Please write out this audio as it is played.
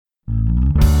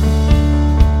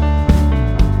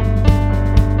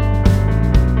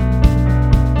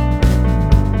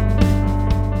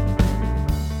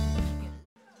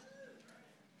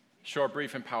Short,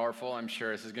 brief, and powerful. I'm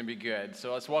sure this is going to be good.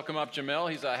 So let's welcome up Jamil.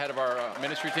 He's the head of our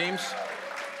ministry teams.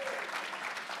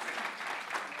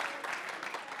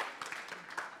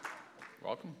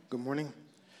 Welcome. Good morning.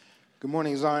 Good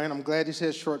morning, Zion. I'm glad he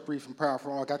said short, brief, and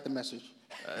powerful. I got the message.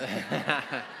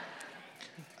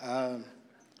 But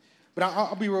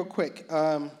I'll be real quick.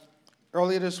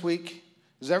 Earlier this week,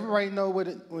 does everybody know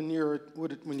when your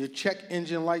check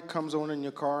engine light comes on in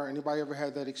your car? Anybody ever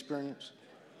had that experience?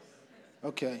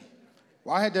 Okay.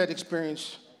 Well, I had that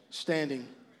experience standing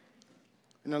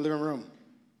in the living room.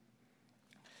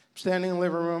 I'm standing in the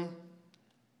living room.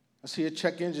 I see a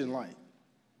check engine light.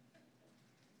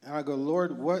 And I go,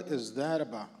 Lord, what is that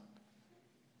about?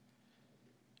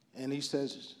 And he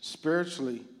says,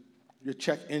 spiritually, your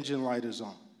check engine light is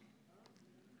on.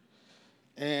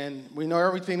 And we know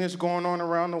everything that's going on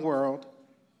around the world,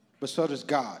 but so does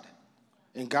God.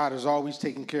 And God is always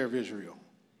taking care of Israel.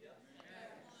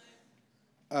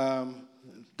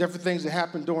 Different things that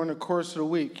happened during the course of the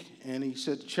week, and he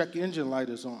said, check engine light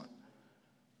is on.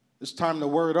 It's time to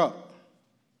word up.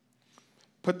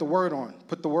 Put the word on.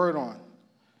 Put the word on.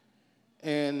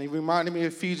 And he reminded me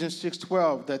of Ephesians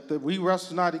 6:12, that we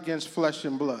wrestle not against flesh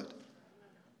and blood,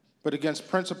 but against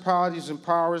principalities and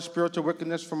powers, spiritual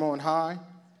wickedness from on high.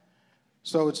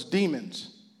 So it's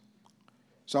demons.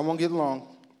 So I won't get long.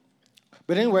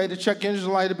 But anyway, the check engine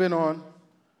light had been on,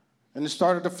 and it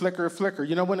started to flicker.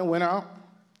 You know when it went out?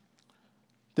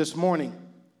 This morning,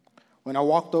 when I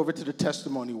walked over to the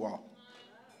testimony wall.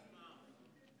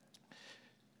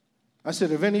 I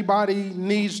said, if anybody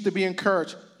needs to be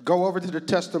encouraged, go over to the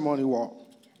testimony wall.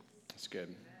 That's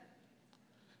good.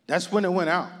 That's when it went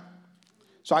out.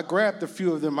 So I grabbed a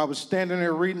few of them. I was standing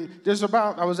there reading.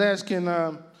 I was asking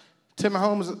Tim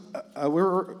Holmes,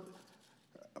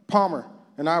 Palmer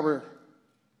and I were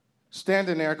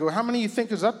standing there. I go, how many do you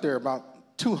think is up there?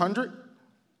 About 200?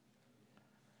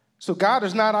 So God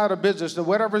is not out of business. So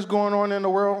whatever's going on in the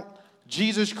world,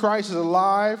 Jesus Christ is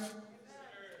alive.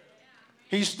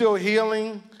 He's still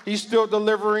healing. He's still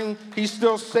delivering. He's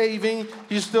still saving.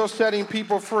 He's still setting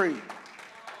people free.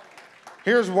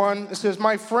 Here's one. It says,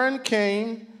 my friend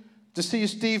came to see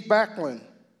Steve Backlund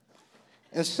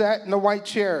and sat in the white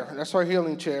chair. That's our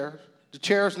healing chair. The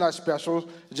chair is not special.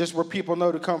 It's just where people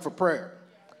know to come for prayer.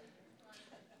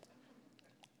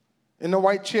 In the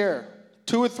white chair.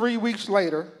 2 or 3 weeks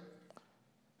later,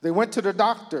 they went to the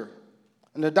doctor,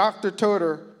 and the doctor told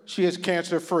her she is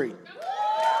cancer-free.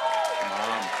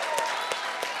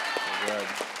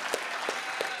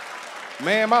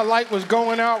 Man, my light was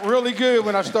going out really good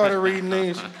when I started reading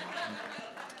these.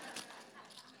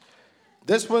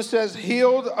 This one says,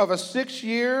 healed of a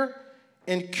 6-year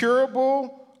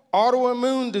incurable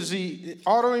autoimmune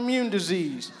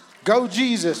disease. Go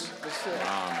Jesus.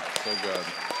 Wow, so good.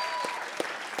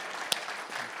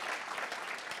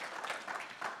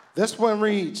 This one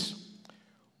reads,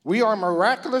 we are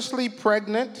miraculously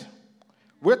pregnant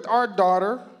with our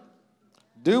daughter,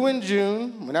 due in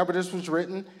June, whenever this was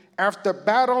written, after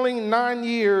battling 9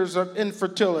 years of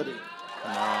infertility.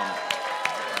 Come on.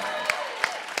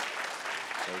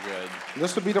 So good.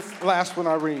 This will be the last one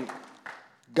I read.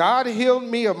 God healed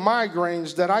me of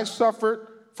migraines that I suffered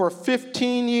for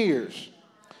 15 years.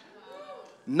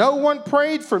 No one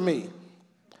prayed for me.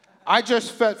 I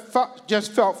just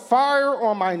felt fire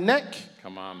on my neck.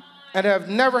 Come on. And have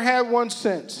never had one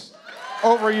since,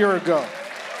 over a year ago.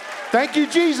 Thank you,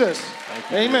 Jesus.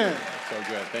 Thank you, amen. Jesus. So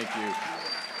good. Thank you.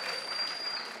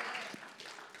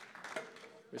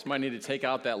 Just might need to take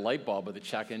out that light bulb of the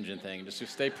check engine thing, just to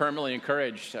stay permanently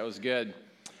encouraged. That was good.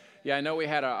 Yeah, I know we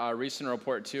had a recent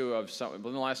report, too, of in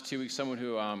the last 2 weeks, someone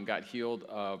who got healed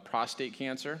of prostate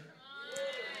cancer.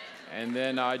 And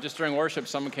then just during worship,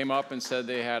 someone came up and said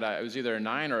they had, it was either a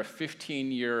 9 or a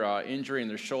 15-year injury in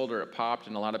their shoulder. It popped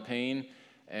in a lot of pain.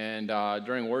 And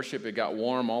during worship, it got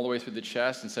warm all the way through the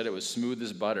chest and said it was smooth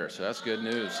as butter. So that's good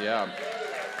news, yeah.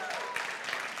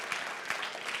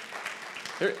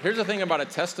 Here's the thing about a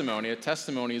testimony. A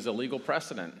testimony is a legal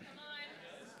precedent.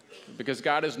 Because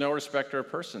God is no respecter of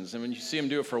persons. And when you see him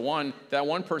do it for one, that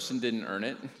one person didn't earn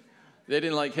it. They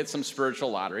didn't hit some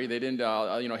spiritual lottery. They didn't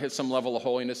hit some level of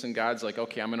holiness, and God's like,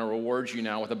 okay, I'm going to reward you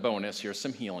now with a bonus. Here's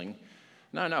some healing.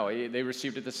 No, they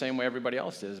received it the same way everybody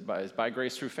else is, by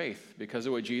grace through faith. Because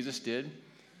of what Jesus did,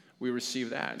 we receive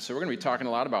that. So we're going to be talking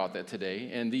a lot about that today.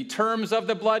 And the terms of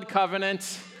the blood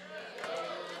covenant.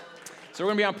 So we're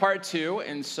going to be on part 2.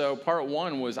 And so part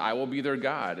 1 was, I will be their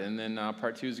God. And then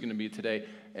part 2 is going to be today,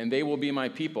 and they will be my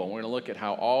people. We're going to look at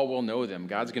how all will know them.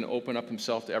 God's going to open up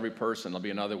himself to every person. There'll be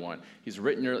another one. He's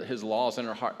written his laws in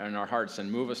our hearts and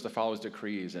move us to follow his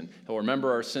decrees. And he'll remember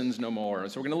our sins no more.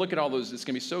 And so we're going to look at all those. It's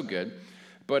going to be so good.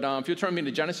 But if you'll turn me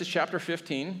to Genesis chapter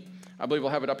 15, I believe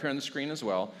we'll have it up here on the screen as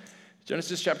well.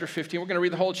 Genesis chapter 15, we're going to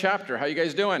read the whole chapter. How you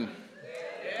guys doing?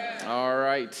 Yeah. All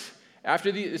right.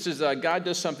 God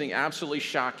does something absolutely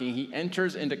shocking. He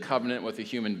enters into covenant with a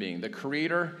human being. The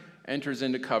Creator enters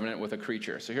into covenant with a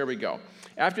creature. So here we go.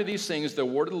 After these things, the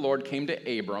word of the Lord came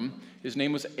to Abram. His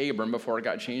name was Abram before it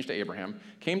got changed to Abraham.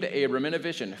 Came to Abram in a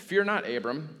vision. Fear not,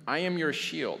 Abram. I am your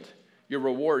shield. Your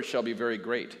reward shall be very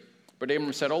great. But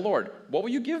Abram said, O Lord, what will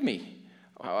you give me?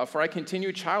 For I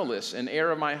continue childless, and the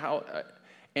heir of my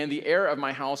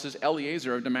house is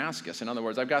Eliezer of Damascus. In other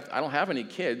words, I don't have any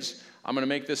kids. I'm going to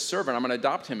make this servant. I'm going to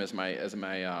adopt him as my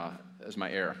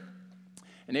heir.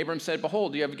 And Abram said,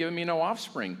 Behold, you have given me no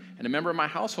offspring, and a member of my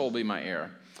household will be my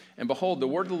heir. And behold, the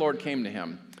word of the Lord came to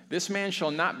him. This man shall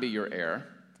not be your heir.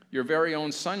 Your very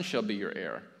own son shall be your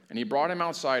heir. And he brought him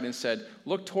outside and said,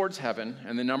 Look towards heaven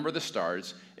and the number of the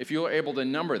stars, if you are able to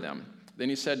number them. Then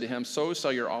he said to him, So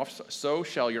shall your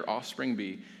offspring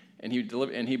be. And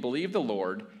he believed the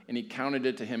Lord, and he counted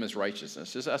it to him as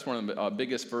righteousness. That's one of the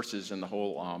biggest verses in the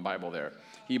whole Bible there.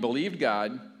 He believed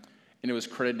God, and it was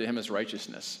credited to him as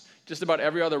righteousness. Just about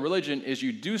every other religion is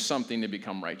you do something to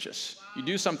become righteous. You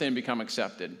do something to become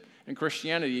accepted. In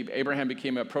Christianity, Abraham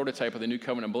became a prototype of the new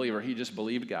covenant believer. He just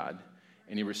believed God,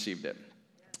 and he received it.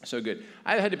 So good.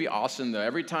 I had to be awesome, though.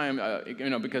 Every time,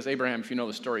 because Abraham, if you know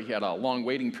the story, he had a long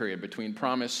waiting period between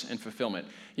promise and fulfillment.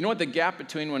 You know what the gap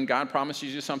between when God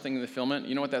promises you something and fulfillment,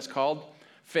 you know what that's called?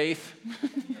 Faith.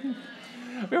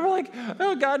 We were like,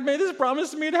 oh, God made this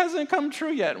promise to me. It hasn't come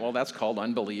true yet. Well, that's called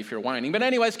unbelief. You're whining. But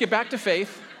anyways, get back to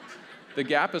faith. The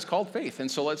gap is called faith,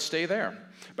 and so let's stay there.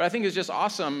 But I think it's just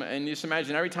awesome, and you just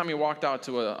imagine every time he walked out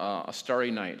to a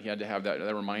starry night, he had to have that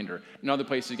reminder. Another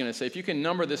place he's going to say, if you can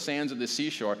number the sands of the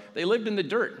seashore, they lived in the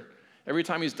dirt. Every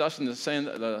time he's dusting the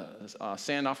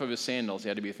sand off of his sandals, he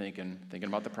had to be thinking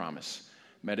about the promise,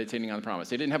 meditating on the promise.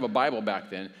 They didn't have a Bible back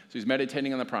then, so he's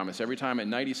meditating on the promise. Every time at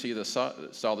night he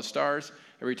saw the stars.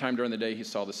 Every time during the day he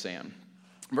saw the sand.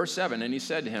 Verse 7, and he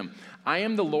said to him, I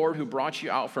am the Lord who brought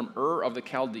you out from Ur of the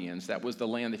Chaldeans, that was the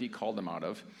land that he called them out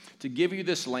of, to give you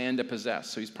this land to possess.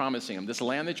 So he's promising him, this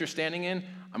land that you're standing in,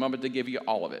 I'm about to give you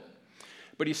all of it.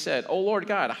 But he said, O Lord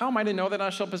God, how am I to know that I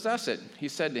shall possess it? He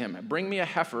said to him, bring me a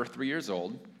heifer 3 years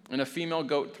old, and a female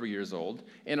goat 3 years old,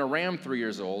 and a ram 3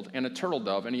 years old, and a turtle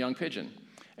dove, and a young pigeon.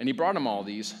 And he brought him all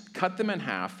these, cut them in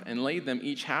half, and laid them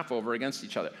each half over against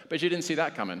each other. But you didn't see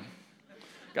that coming.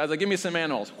 Guys, like, give me some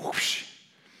animals. Whoosh.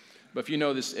 But if you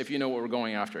know what we're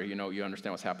going after, you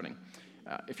understand what's happening.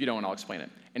 If you don't, I'll explain it.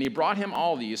 And he brought him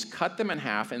all these, cut them in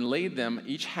half, and laid them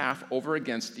each half over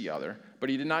against the other. But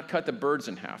he did not cut the birds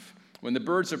in half. When the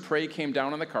birds of prey came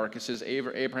down on the carcasses,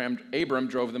 Abram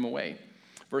drove them away.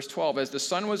 Verse 12, as the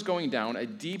sun was going down, a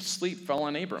deep sleep fell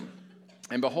on Abram.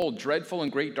 And behold, dreadful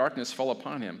and great darkness fell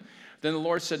upon him. Then the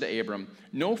Lord said to Abram,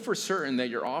 know for certain that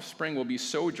your offspring will be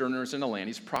sojourners in a land.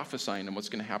 He's prophesying on what's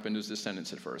going to happen to his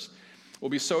descendants at first. Will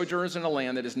be sojourners in a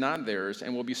land that is not theirs,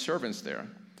 and will be servants there.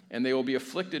 And they will be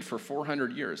afflicted for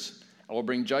 400 years. I will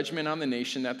bring judgment on the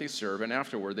nation that they serve, and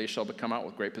afterward they shall come out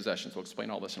with great possessions. We'll explain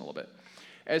all this in a little bit.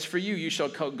 As for you, you shall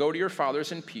go to your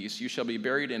fathers in peace. You shall be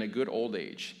buried in a good old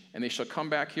age. And they shall come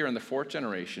back here in the 4th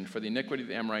generation, for the iniquity of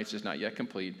the Amorites is not yet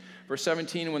complete. Verse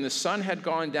 17, when the sun had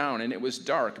gone down and it was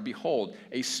dark, behold,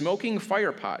 a smoking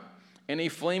firepot and a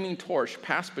flaming torch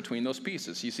passed between those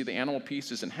pieces. You see the animal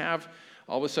pieces in half.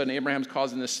 All of a sudden, Abraham's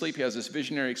causing this sleep. He has this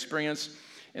visionary experience.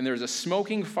 And there's a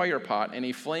smoking firepot and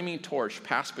a flaming torch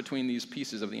passed between these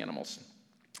pieces of the animals.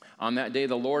 On that day,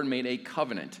 the Lord made a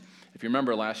covenant. If you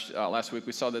remember last week,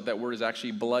 we saw that word is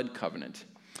actually blood covenant.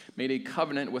 Made a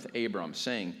covenant with Abram,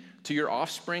 saying, to your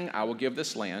offspring I will give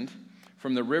this land,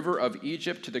 from the river of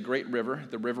Egypt to the great river,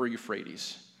 the river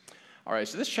Euphrates. All right,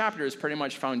 so this chapter is pretty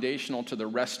much foundational to the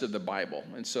rest of the Bible.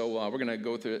 And so we're going to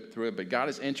go through it, but God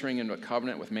is entering into a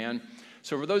covenant with man.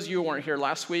 So for those of you who weren't here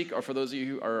last week, or for those of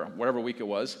you who, or whatever week it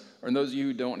was, or those of you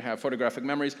who don't have photographic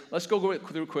memories, let's go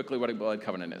through quickly what a blood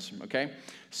covenant is, okay?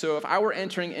 So if I were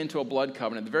entering into a blood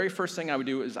covenant, the very first thing I would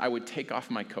do is I would take off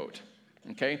my coat,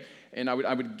 okay? And I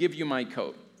would give you my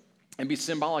coat and be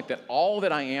symbolic that all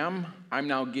that I am, I'm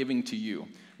now giving to you.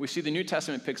 We see the New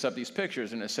Testament picks up these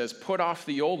pictures, and it says, put off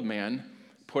the old man,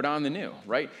 put on the new,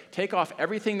 right? Take off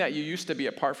everything that you used to be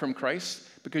apart from Christ,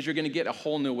 because you're going to get a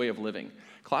whole new way of living.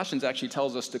 Colossians actually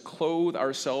tells us to clothe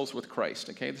ourselves with Christ,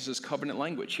 okay? This is covenant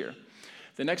language here.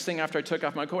 The next thing after I took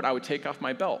off my coat, I would take off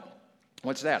my belt.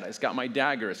 What's that? It's got my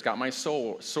dagger, it's got my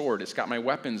sword, it's got my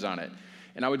weapons on it.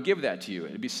 And I would give that to you.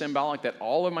 It'd be symbolic that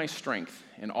all of my strength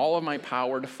and all of my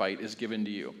power to fight is given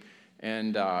to you.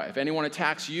 And if anyone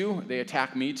attacks you, they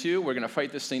attack me too. We're going to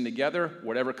fight this thing together,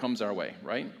 whatever comes our way,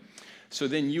 right? So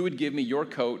then you would give me your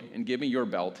coat and give me your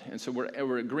belt. And so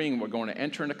we're agreeing we're going to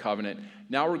enter into covenant.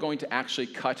 Now we're going to actually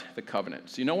cut the covenant.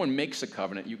 So no one makes a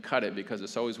covenant, you cut it because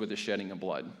it's always with the shedding of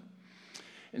blood.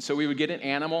 And so we would get an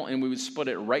animal and we would split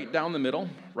it right down the middle,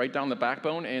 right down the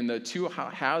backbone, and the two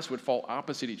halves would fall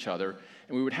opposite each other.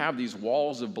 And we would have these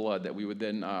walls of blood that we would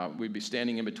then, we'd be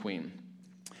standing in between.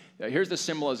 Now, here's the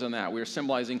symbolism of that. We are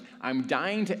symbolizing, I'm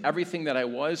dying to everything that I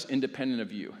was independent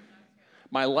of you.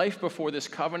 My life before this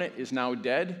covenant is now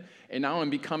dead, and now I'm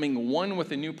becoming one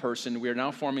with a new person. We are now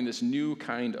forming this new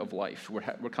kind of life.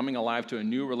 We're coming alive to a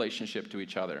new relationship to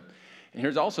each other. And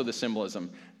here's also the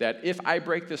symbolism that if I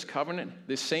break this covenant,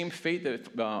 this same fate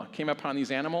that came upon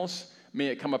these animals, may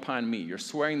it come upon me. You're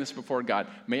swearing this before God.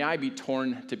 May I be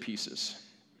torn to pieces.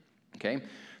 Okay?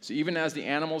 So even as the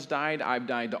animals died, I've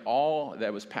died to all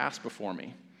that was passed before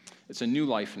me. It's a new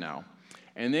life now.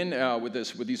 And then with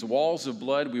these walls of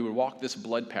blood, we would walk this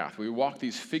blood path. We would walk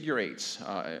these figure eights.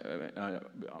 And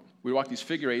we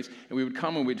would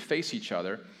come and we'd face each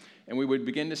other. And we would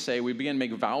begin to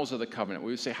make vows of the covenant.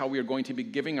 We would say how we are going to be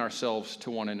giving ourselves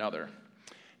to one another.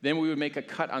 Then we would make a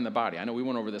cut on the body. I know we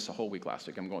went over this a whole week last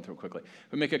week. I'm going through it quickly.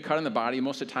 We'd make a cut on the body.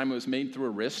 Most of the time it was made through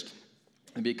a wrist.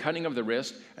 It'd be a cutting of the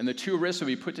wrist. And the two wrists would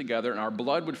be put together, and our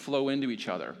blood would flow into each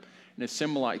other. And it's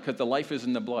symbolized because the life is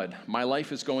in the blood. My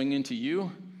life is going into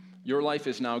you. Your life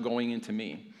is now going into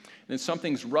me. And then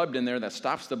something's rubbed in there that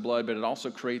stops the blood, but it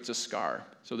also creates a scar.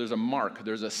 So there's a mark.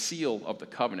 There's a seal of the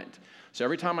covenant. So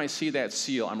every time I see that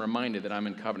seal, I'm reminded that I'm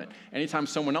in covenant. Anytime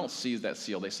someone else sees that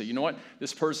seal, they say, you know what?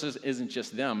 This person isn't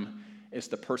just them. It's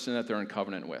the person that they're in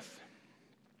covenant with.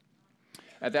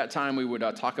 At that time, we would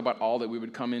talk about all that we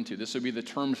would come into. This would be the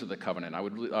terms of the covenant. I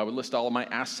would list all of my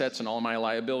assets and all of my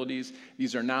liabilities.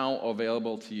 These are now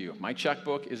available to you. My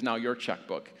checkbook is now your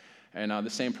checkbook. And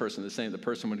the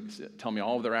person would tell me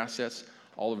all of their assets,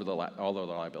 all of their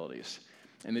liabilities.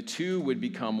 And the two would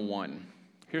become one.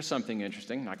 Here's something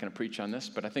interesting. I'm not going to preach on this,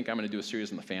 but I think I'm going to do a series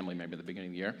on the family maybe at the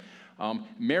beginning of the year.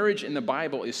 Marriage in the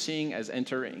Bible is seen as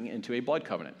entering into a blood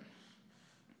covenant.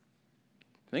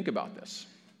 Think about this.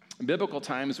 In biblical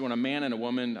times, when a man and a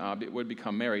woman would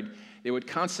become married, they would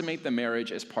consummate the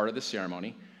marriage as part of the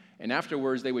ceremony, and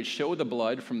afterwards they would show the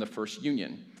blood from the first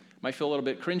union. Might feel a little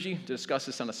bit cringy to discuss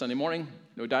this on a Sunday morning.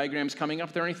 No diagrams coming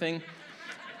up there or anything.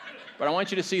 But I want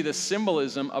you to see the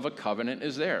symbolism of a covenant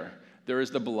is there. There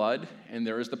is the blood and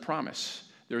there is the promise.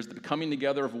 There's the coming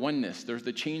together of oneness. There's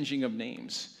the changing of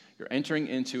names. You're entering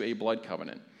into a blood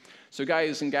covenant. So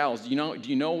guys and gals, do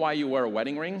you know why you wear a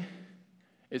wedding ring?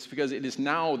 It's because it is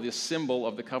now the symbol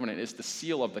of the covenant. It's the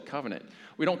seal of the covenant.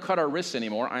 We don't cut our wrists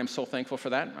anymore. I'm so thankful for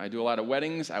that. I do a lot of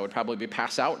weddings. I would probably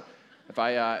pass out if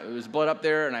it was blood up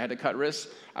there and I had to cut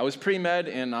wrists. I was pre-med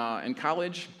in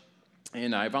college,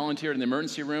 and I volunteered in the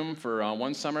emergency room for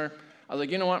one summer. I was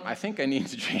like, you know what? I think I need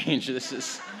to change. I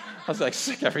was like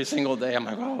sick every single day. I'm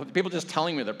like, oh, people just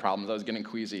telling me their problems. I was getting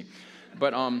queasy.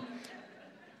 But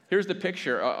here's the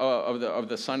picture of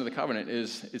the sign of the covenant.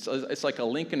 It's like a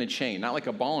link in a chain, not like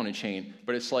a ball in a chain,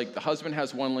 but it's like the husband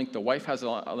has one link, the wife has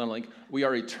another link. We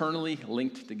are eternally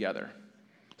linked together.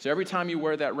 So every time you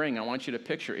wear that ring, I want you to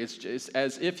picture, it's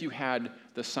as if you had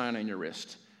the sign on your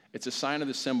wrist. It's a sign of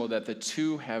the symbol that the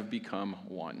two have become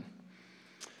one.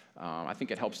 I think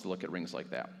it helps to look at rings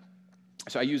like that.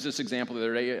 So I used this example the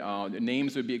other day. The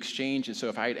names would be exchanged, and so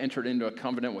if I had entered into a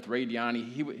covenant with Ray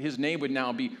Diani, his name would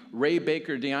now be Ray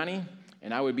Baker Diani,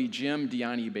 and I would be Jim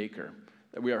Diani Baker.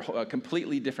 We are a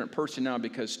completely different person now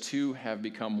because two have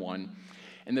become one.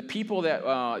 And the people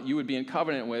that you would be in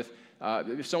covenant with,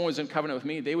 if someone was in covenant with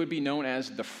me, they would be known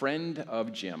as the friend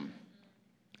of Jim.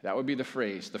 That would be the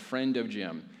phrase, the friend of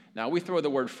Jim. Now, we throw the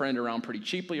word friend around pretty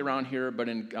cheaply around here, but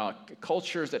in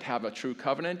cultures that have a true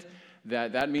covenant,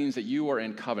 that means that you are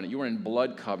in covenant. You are in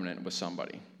blood covenant with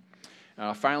somebody.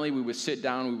 Finally, we would sit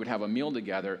down, we would have a meal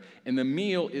together, and the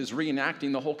meal is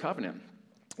reenacting the whole covenant.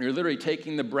 You're literally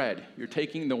taking the bread, you're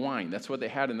taking the wine. That's what they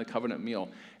had in the covenant meal.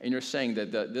 And you're saying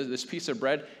that this piece of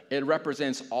bread, it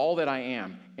represents all that I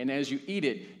am. And as you eat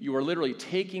it, you are literally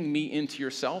taking me into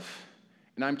yourself,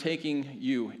 and I'm taking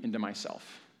you into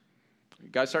myself. You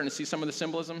guys starting to see some of the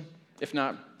symbolism? If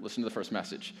not, listen to the first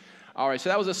message. All right, so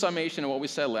that was a summation of what we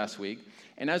said last week.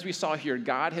 And as we saw here,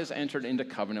 God has entered into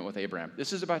covenant with Abraham.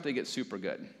 This is about to get super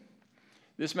good.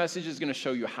 This message is going to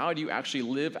show you how do you actually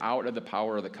live out of the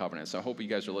power of the covenant. So I hope you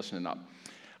guys are listening up.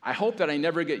 I hope that I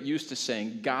never get used to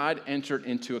saying God entered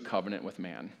into a covenant with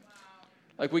man.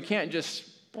 Like we can't just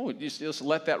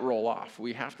let that roll off.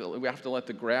 We have to let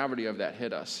the gravity of that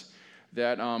hit us.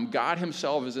 That God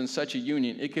himself is in such a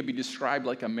union, it could be described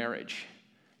like a marriage.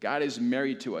 God is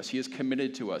married to us. He is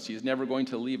committed to us. He is never going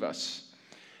to leave us.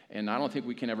 And I don't think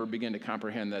we can ever begin to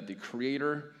comprehend that the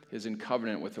Creator is in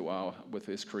covenant with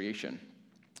his creation.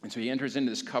 And so he enters into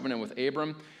this covenant with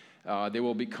Abram. They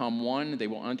will become one. They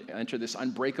will enter this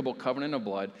unbreakable covenant of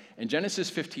blood. And Genesis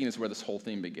 15 is where this whole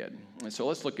thing began. And so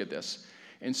let's look at this.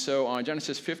 And so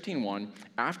Genesis 15:1,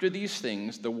 after these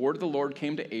things, the word of the Lord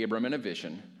came to Abram in a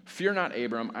vision. Fear not,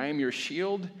 Abram, I am your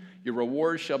shield. Your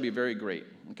reward shall be very great.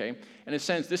 Okay? In a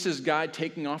sense, this is God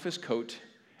taking off his coat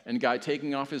and God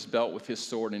taking off his belt with his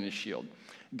sword and his shield.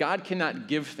 God cannot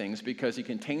give things because he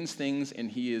contains things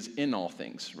and he is in all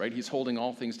things, right? He's holding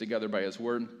all things together by his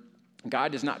word.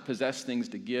 God does not possess things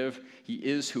to give. He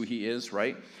is who he is,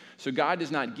 right? So God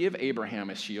does not give Abraham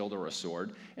a shield or a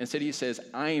sword. Instead, he says,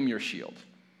 I am your shield.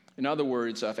 In other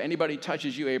words, if anybody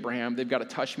touches you, Abraham, they've got to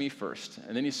touch me first.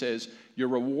 And then he says, your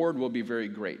reward will be very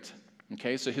great.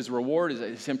 Okay, so his reward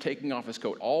is him taking off his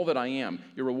coat. All that I am,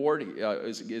 your reward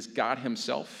is God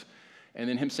himself. And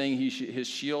then him saying his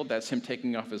shield, that's him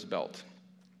taking off his belt.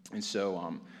 And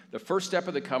so the first step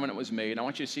of the covenant was made. I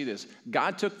want you to see this.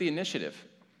 God took the initiative.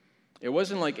 It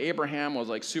wasn't like Abraham was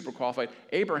like super qualified.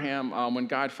 Abraham, when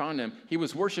God found him, he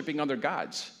was worshiping other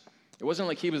gods. It wasn't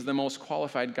like he was the most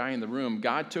qualified guy in the room.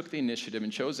 God took the initiative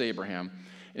and chose Abraham.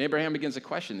 And Abraham begins to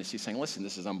question this. He's saying, listen,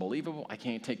 this is unbelievable. I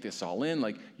can't take this all in.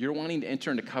 Like, you're wanting to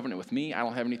enter into covenant with me. I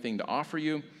don't have anything to offer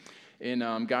you.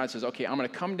 And God says, okay, I'm going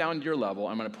to come down to your level.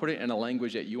 I'm going to put it in a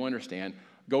language that you understand.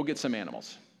 Go get some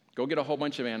animals. Go get a whole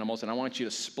bunch of animals, and I want you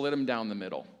to split them down the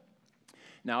middle.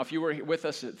 Now, if you were with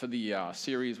us for the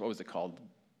series, what was it called?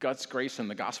 Guts, Grace, and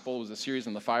the Gospel. It was a series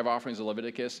on the 5 offerings of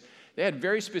Leviticus. They had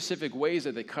very specific ways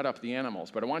that they cut up the animals.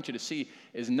 But I want you to see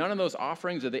is none of those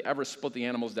offerings did they ever split the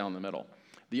animals down the middle.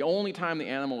 The only time the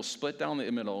animal was split down the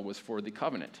middle was for the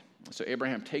covenant. So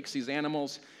Abraham takes these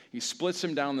animals, he splits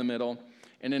them down the middle,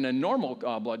 and in a normal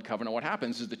blood covenant, what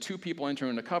happens is the two people enter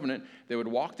into covenant, they would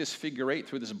walk this figure 8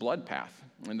 through this blood path,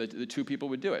 and the two people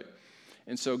would do it.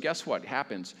 And so guess what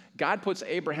happens? God puts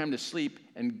Abraham to sleep,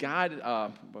 and God,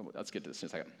 let's get to this in a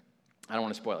second. I don't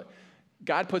want to spoil it.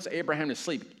 God puts Abraham to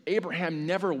sleep. Abraham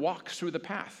never walks through the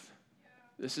path.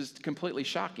 This is completely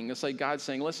shocking. It's like God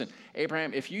saying, listen,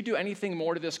 Abraham, if you do anything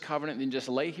more to this covenant than just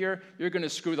lay here, you're going to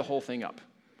screw the whole thing up.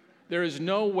 There is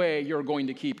no way you're going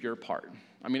to keep your part.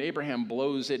 I mean, Abraham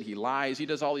blows it. He lies. He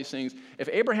does all these things. If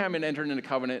Abraham had entered into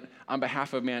covenant on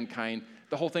behalf of mankind,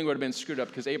 the whole thing would have been screwed up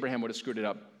because Abraham would have screwed it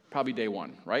up probably day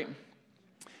one, right?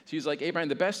 So he's like, Abraham,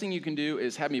 the best thing you can do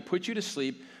is have me put you to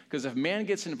sleep because if man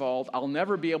gets involved, I'll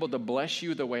never be able to bless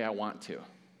you the way I want to.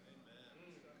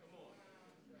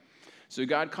 So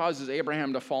God causes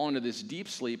Abraham to fall into this deep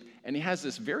sleep, and he has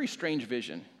this very strange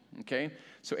vision, okay?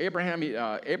 So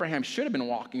Abraham should have been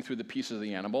walking through the pieces of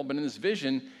the animal, but in this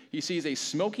vision, he sees a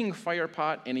smoking fire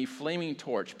pot and a flaming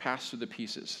torch pass through the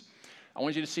pieces. I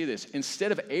want you to see this.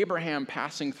 Instead of Abraham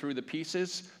passing through the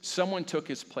pieces, someone took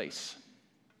his place.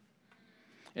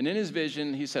 And in his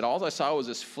vision, he said, all I saw was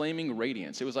this flaming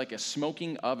radiance. It was like a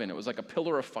smoking oven. It was like a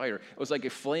pillar of fire. It was like a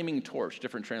flaming torch,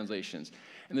 different translations.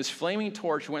 And this flaming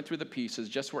torch went through the pieces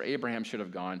just where Abraham should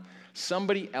have gone.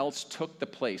 Somebody else took the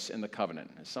place in the covenant.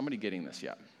 Is somebody getting this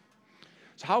yet?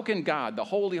 So how can God, the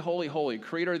holy, holy, holy,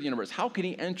 creator of the universe, how can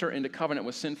he enter into covenant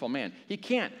with sinful man? He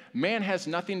can't. Man has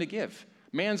nothing to give.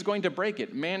 Man's going to break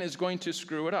it. Man is going to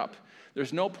screw it up.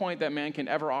 There's no point that man can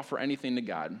ever offer anything to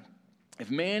God. If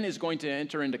man is going to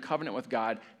enter into covenant with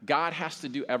God, God has to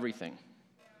do everything.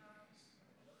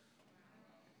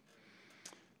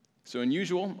 So in a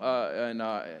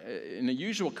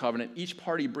usual covenant, each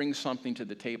party brings something to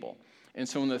the table. And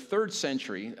so in the 3rd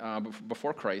century,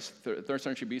 before Christ, 3rd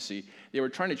century BC, they were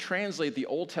trying to translate the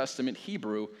Old Testament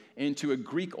Hebrew into a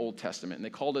Greek Old Testament, and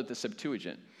they called it the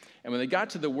Septuagint. And when they got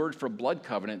to the word for blood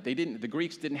covenant, the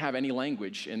Greeks didn't have any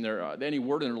language in any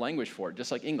word in their language for it,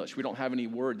 just like English. We don't have any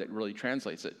word that really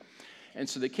translates it. And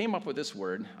so they came up with this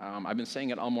word. I've been saying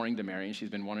it all morning to Mary, and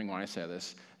she's been wondering why I say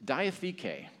this.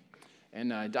 Diatheke.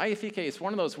 And diatheke is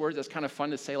one of those words that's kind of fun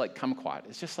to say, like kumquat.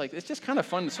 It's just kind of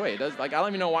fun to say. I don't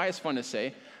even know why it's fun to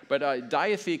say. But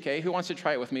diatheke, who wants to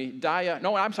try it with me?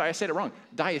 No, I'm sorry, I said it wrong.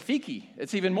 Diatheke.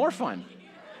 It's even more fun.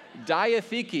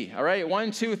 Diatheke. All right, 1,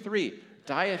 2, 3.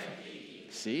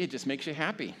 See, it just makes you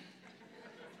happy.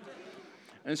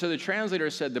 And so the translator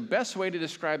said the best way to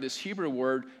describe this Hebrew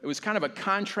word, it was kind of a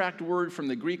contract word from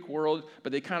the Greek world,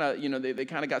 but they kind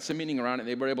of got some meaning around it.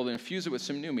 They were able to infuse it with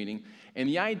some new meaning. And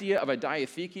the idea of a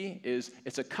diatheke is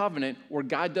it's a covenant where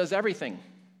God does everything.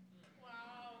 Wow.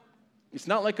 It's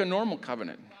not like a normal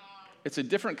covenant. Wow. It's a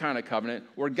different kind of covenant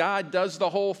where God does the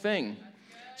whole thing.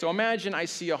 So imagine I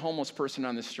see a homeless person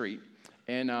on the street,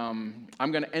 and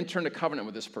I'm going to enter into covenant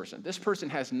with this person. This person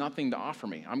has nothing to offer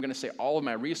me. I'm going to say all of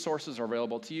my resources are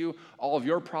available to you. All of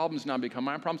your problems now become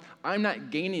my problems. I'm not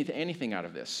gaining anything out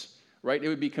of this, right? It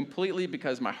would be completely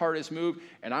because my heart is moved,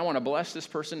 and I want to bless this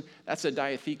person. That's a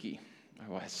diatheke.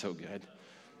 Oh, that's so good.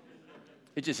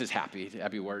 It just is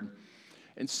happy word.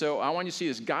 And so I want you to see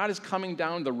this. God is coming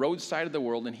down the roadside of the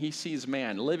world, and he sees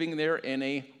man living there in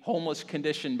a homeless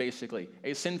condition, basically,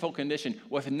 a sinful condition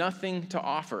with nothing to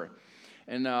offer.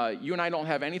 And you and I don't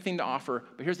have anything to offer,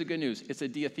 but here's the good news. It's a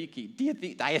diatheke.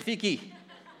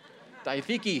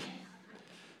 Diatheke.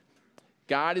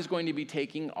 God is going to be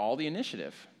taking all the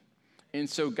initiative. And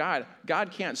so God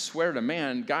can't swear to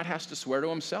man. God has to swear to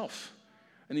himself.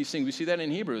 And these things, we see that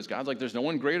in Hebrews. God's like, there's no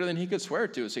one greater than he could swear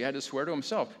to. So he had to swear to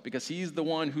himself because he's the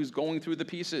one who's going through the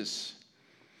pieces.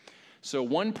 So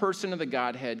one person of the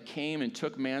Godhead came and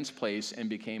took man's place and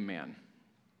became man.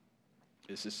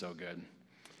 This is so good.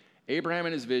 Abraham,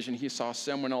 in his vision, he saw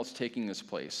someone else taking his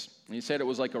place. And he said it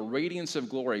was like a radiance of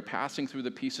glory passing through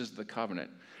the pieces of the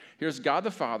covenant. Here's God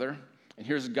the Father, and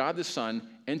here's God the Son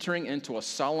entering into a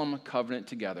solemn covenant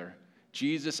together.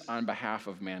 Jesus on behalf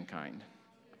of mankind.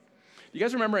 You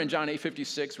guys remember in John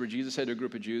 8:56 where Jesus said to a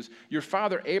group of Jews, your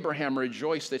father Abraham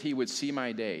rejoiced that he would see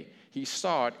my day. He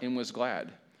saw it and was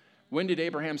glad. When did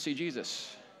Abraham see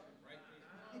Jesus?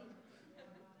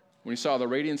 When he saw the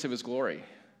radiance of his glory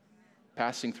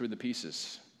passing through the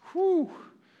pieces. Whew.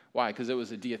 Why? Because it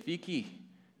was a diatheke.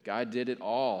 God did it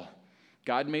all.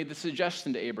 God made the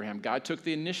suggestion to Abraham. God took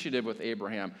the initiative with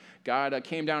Abraham. God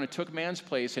came down and took man's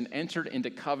place and entered into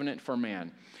covenant for man.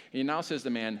 And he now says to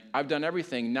man, I've done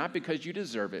everything not because you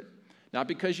deserve it, not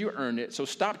because you earned it, so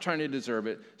stop trying to deserve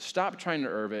it, stop trying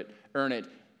to earn it,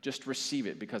 just receive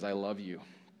it because I love you.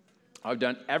 I've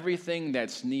done everything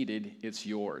that's needed, it's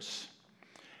yours.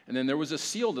 And then there was a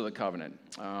seal to the covenant.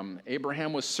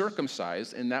 Abraham was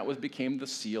circumcised, and that became the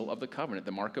seal of the covenant,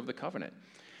 the mark of the covenant.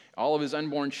 All of his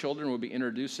unborn children would be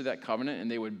introduced to that covenant,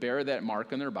 and they would bear that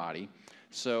mark on their body.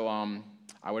 So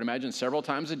I would imagine several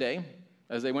times a day,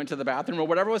 as they went to the bathroom or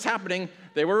whatever was happening,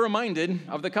 they were reminded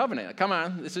of the covenant. Come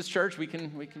on, this is church. We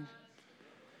can.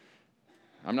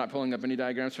 I'm not pulling up any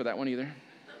diagrams for that one either.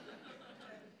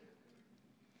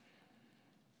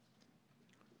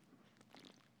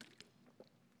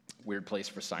 Weird place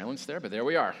for silence there, but there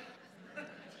we are.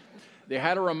 They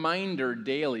had a reminder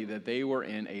daily that they were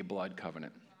in a blood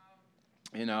covenant.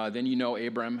 And then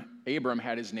Abram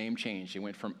had his name changed. He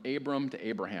went from Abram to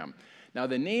Abraham. Now,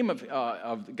 the name of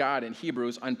God in Hebrew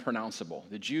is unpronounceable.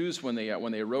 The Jews, when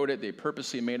they wrote it, they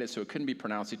purposely made it so it couldn't be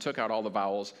pronounced. They took out all the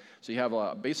vowels. So you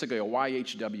have basically a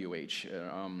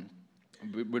YHWH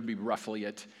would be roughly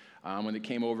it. When it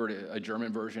came over to a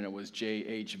German version, it was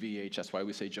JHVH. That's why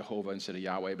we say Jehovah instead of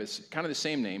Yahweh. But it's kind of the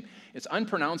same name. It's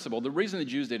unpronounceable. The reason the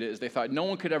Jews did it is they thought no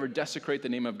one could ever desecrate the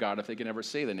name of God if they could never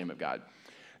say the name of God.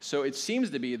 So it seems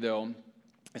to be, though,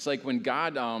 it's like when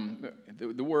God,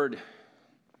 the word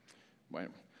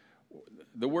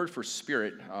for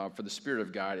spirit, for the Spirit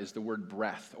of God, is the word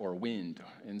breath or wind.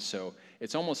 And so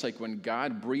it's almost like when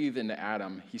God breathed into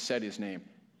Adam, he said his name,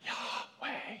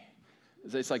 Yahweh.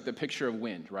 It's like the picture of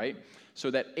wind, right?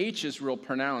 So that H is real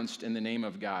pronounced in the name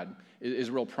of God, is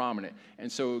real prominent.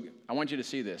 And so I want you to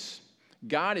see this.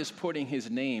 God is putting his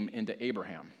name into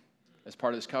Abraham as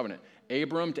part of this covenant.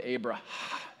 Abram to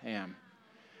Abraham.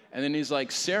 And then he's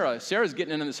like Sarah. Sarah's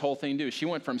getting into this whole thing too. She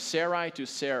went from Sarai to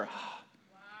Sarah.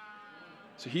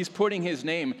 So he's putting his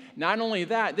name. Not only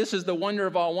that, this is the wonder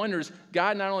of all wonders.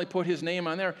 God not only put his name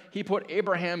on there, he put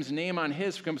Abraham's name on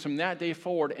his from that day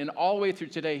forward. And all the way through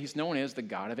today, he's known as the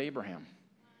God of Abraham.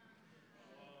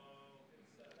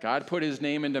 God put his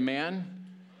name into man,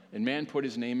 and man put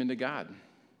his name into God.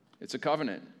 It's a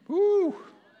covenant. Woo!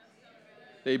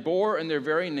 They bore in their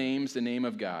very names the name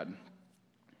of God.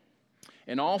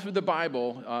 And all through the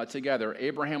Bible together,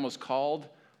 Abraham was called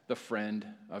the friend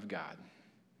of God.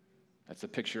 That's a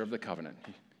picture of the covenant.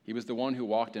 He was the one who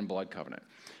walked in blood covenant.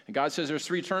 And God says there's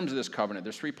three terms of this covenant.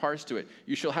 There's three parts to it.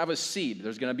 You shall have a seed.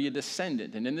 There's going to be a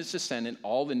descendant. And in this descendant,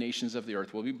 all the nations of the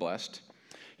earth will be blessed.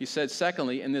 He said,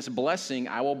 secondly, in this blessing,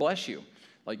 I will bless you.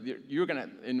 Like you're going to,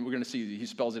 and we're going to see, he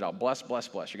spells it out. Bless, bless,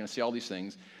 bless. You're going to see all these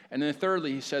things. And then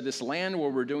thirdly, he said, this land where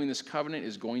we're doing this covenant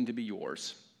is going to be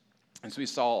yours. And so we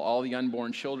saw all the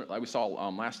unborn children, like we saw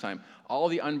last time, all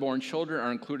the unborn children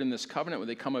are included in this covenant. When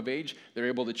they come of age, they're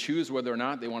able to choose whether or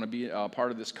not they want to be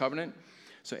part of this covenant.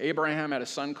 So Abraham had a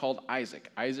son called Isaac.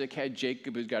 Isaac had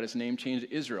Jacob, who got his name changed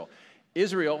to Israel.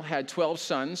 Israel had 12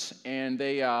 sons, and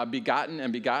they begotten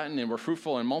and were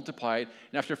fruitful and multiplied.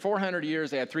 And after 400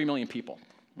 years, they had 3 million people.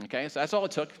 Okay, so that's all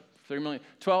it took, 3 million.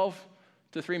 12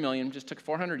 to 3 million, just took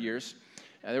 400 years.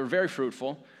 They were very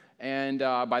fruitful. And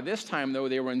by this time, though,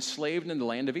 they were enslaved in the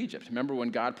land of Egypt. Remember when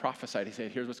God prophesied, he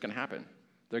said, here's what's going to happen.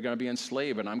 They're going to be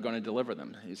enslaved, and I'm going to deliver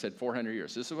them. He said 400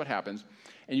 years. This is what happens.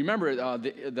 And you remember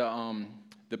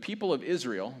the people of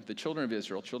Israel, the children of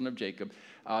Israel, children of Jacob,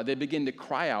 they begin to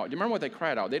cry out. Do you remember what they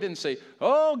cried out? They didn't say,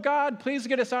 oh, God, please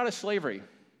get us out of slavery.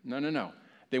 No.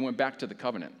 They went back to the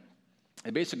covenant. They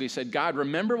basically said, God,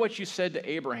 remember what you said to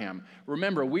Abraham.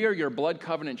 Remember, we are your blood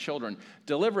covenant children.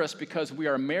 Deliver us because we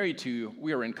are married to you.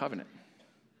 We are in covenant.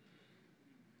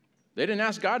 They didn't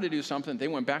ask God to do something. They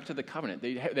went back to the covenant.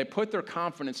 They put their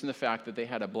confidence in the fact that they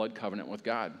had a blood covenant with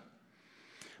God.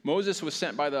 Moses was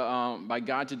sent by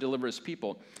God to deliver his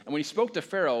people. And when he spoke to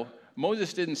Pharaoh,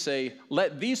 Moses didn't say,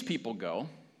 let these people go.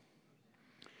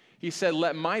 He said,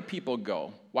 let my people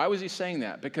go. Why was he saying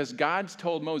that? Because God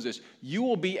told Moses, you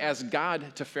will be as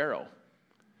God to Pharaoh.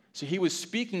 So he was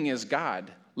speaking as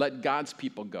God. Let God's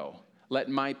people go. Let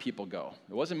my people go.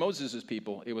 It wasn't Moses'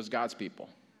 people. It was God's people.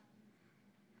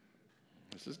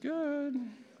 This is good.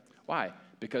 Why?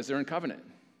 Because they're in covenant.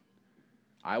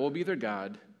 I will be their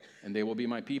God, and they will be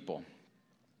my people.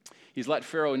 He's let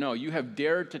Pharaoh know, you have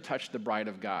dared to touch the bride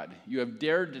of God. You have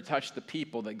dared to touch the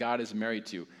people that God is married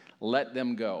to. Let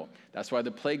them go. That's why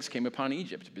the plagues came upon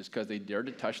Egypt, because they dared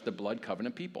to touch the blood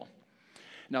covenant people.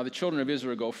 Now the children of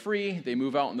Israel go free. They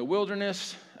move out in the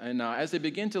wilderness. And as they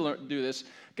begin to do this,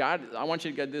 God, I want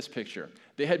you to get this picture.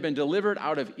 They had been delivered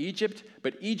out of Egypt,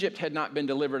 but Egypt had not been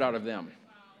delivered out of them.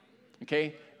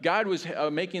 Okay? God was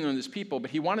making them this people,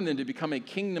 but he wanted them to become a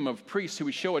kingdom of priests who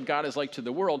would show what God is like to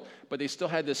the world, but they still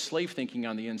had this slave thinking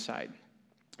on the inside.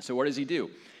 So what does he do?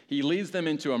 He leads them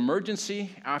into emergency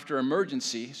after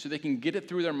emergency so they can get it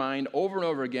through their mind over and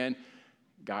over again.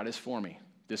 God is for me.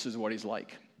 This is what he's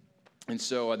like. And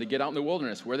so they get out in the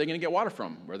wilderness. Where are they going to get water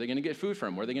from? Where are they going to get food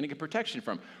from? Where are they going to get protection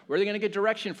from? Where are they going to get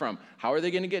direction from? How are they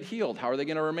going to get healed? How are they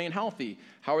going to remain healthy?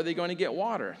 How are they going to get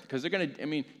water? Because they're going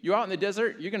to, you're out in the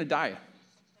desert, you're going to die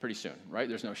pretty soon, right?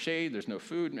 There's no shade, there's no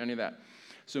food, any of that.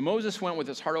 So Moses went with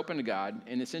his heart open to God,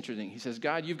 and it's interesting. He says,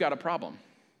 God, you've got a problem.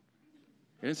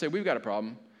 He didn't say, we've got a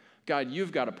problem. God,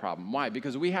 you've got a problem. Why?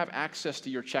 Because we have access to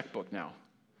your checkbook now.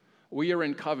 We are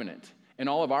in covenant, and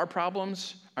all of our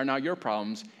problems are now your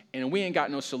problems, and we ain't got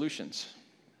no solutions.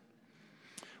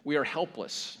 We are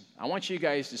helpless. I want you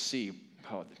guys to see,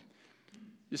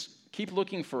 just keep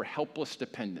looking for helpless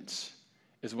dependence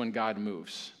is when God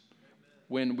moves.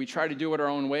 When we try to do it our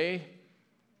own way,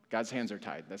 God's hands are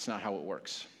tied. That's not how it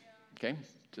works. Okay?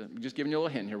 So I'm just giving you a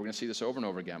little hint here. We're going to see this over and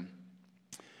over again.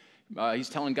 He's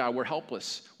telling God, we're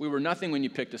helpless. We were nothing when you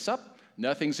picked us up.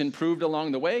 Nothing's improved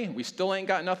along the way. We still ain't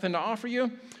got nothing to offer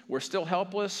you. We're still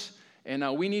helpless,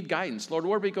 and we need guidance. Lord,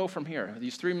 where do we go from here?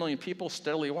 These 3 million people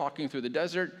steadily walking through the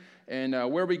desert, and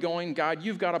where are we going? God,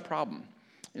 you've got a problem.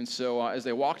 And so as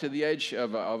they walk to the edge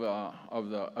of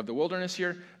the wilderness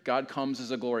here, God comes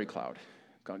as a glory cloud.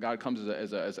 God comes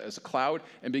as a cloud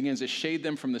and begins to shade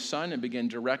them from the sun and begin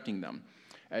directing them.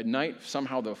 At night,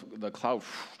 somehow the cloud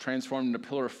transformed into a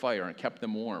pillar of fire and kept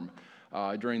them warm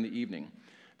during the evening.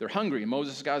 They're hungry.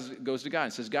 Moses goes to God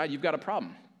and says, God, you've got a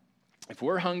problem. If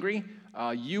we're hungry,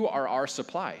 you are our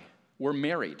supply. We're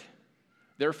married.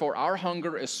 Therefore, our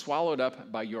hunger is swallowed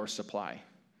up by your supply.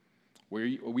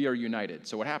 We are united.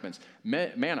 So what happens?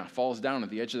 Manna falls down at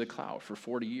the edge of the cloud for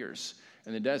 40 years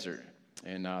in the desert,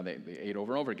 and they ate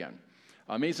over and over again.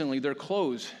 Amazingly, their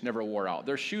clothes never wore out.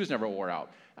 Their shoes never wore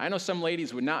out. I know some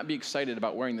ladies would not be excited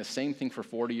about wearing the same thing for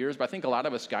 40 years, but I think a lot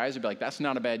of us guys would be like, that's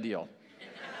not a bad deal.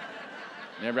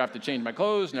 Never have to change my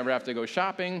clothes, never have to go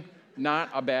shopping, not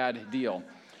a bad deal.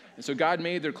 And so God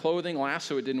made their clothing last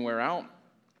so it didn't wear out.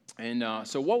 And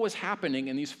so what was happening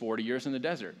in these 40 years in the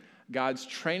desert? God's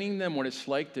training them what it's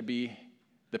like to be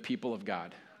the people of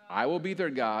God. I will be their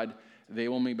God, they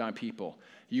will be my people.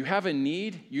 You have a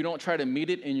need, you don't try to meet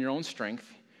it in your own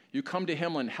strength. You come to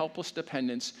him in helpless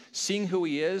dependence, seeing who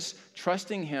he is,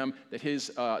 trusting him that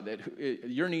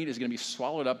your need is going to be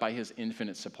swallowed up by his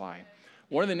infinite supply.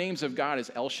 One of the names of God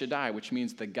is El Shaddai, which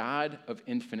means the God of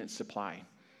infinite supply.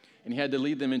 And he had to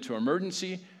lead them into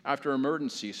emergency after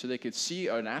emergency so they could see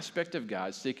an aspect of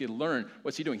God, so they could learn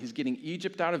what's he doing. He's getting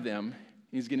Egypt out of them,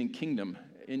 he's getting kingdom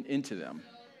into them.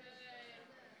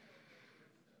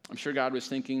 I'm sure God was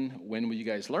thinking, when will you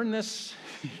guys learn this?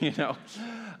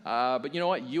 But you know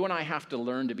what? You and I have to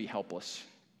learn to be helpless.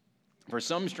 For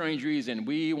some strange reason,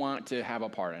 we want to have a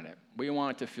part in it. We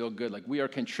want to feel good, like we are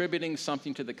contributing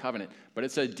something to the covenant. But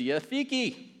it's a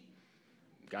diatheke.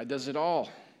 God does it all.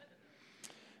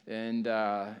 And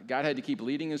God had to keep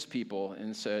leading his people.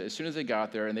 And so as soon as they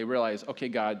got there and they realized, okay,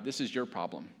 God, this is your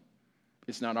problem.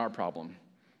 It's not our problem.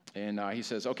 And he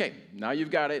says, okay, now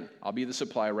you've got it. I'll be the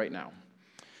supply right now.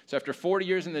 So after 40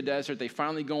 years in the desert, they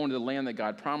finally go into the land that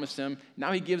God promised them.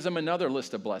 Now he gives them another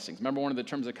list of blessings. Remember, one of the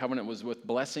terms of the covenant was with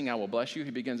blessing, I will bless you.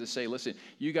 He begins to say, listen,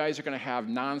 you guys are going to have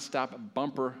nonstop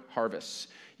bumper harvests.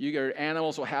 Your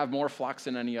animals will have more flocks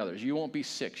than any others. You won't be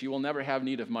sick. You will never have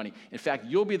need of money. In fact,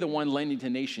 you'll be the one lending to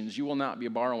nations. You will not be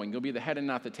borrowing. You'll be the head and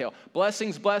not the tail.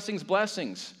 Blessings, blessings,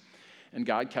 blessings. And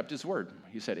God kept his word.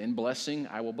 He said, in blessing,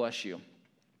 I will bless you.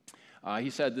 He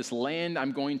said, this land,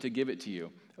 I'm going to give it to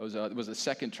you. It was the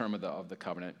second term of the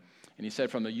covenant. And he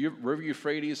said from the river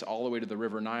Euphrates all the way to the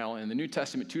river Nile. In the New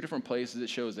Testament, 2 different places,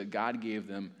 it shows that God gave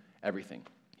them everything.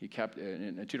 He kept,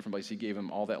 in 2 different places, he gave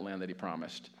them all that land that he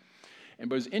promised.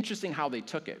 But it was interesting how they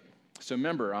took it. So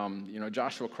remember,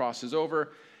 Joshua crosses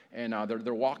over, and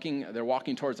they're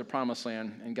walking towards the promised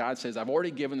land. And God says, I've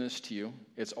already given this to you.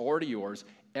 It's already yours.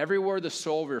 Everywhere the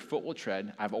sole of your foot will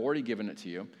tread, I've already given it to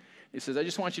you. He says, I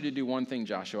just want you to do one thing,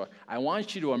 Joshua. I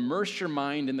want you to immerse your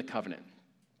mind in the covenant.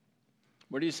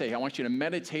 What did he say? I want you to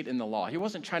meditate in the law. He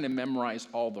wasn't trying to memorize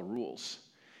all the rules.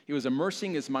 He was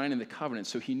immersing his mind in the covenant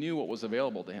so he knew what was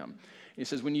available to him. He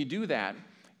says, when you do that,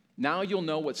 now you'll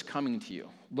know what's coming to you.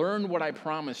 Learn what I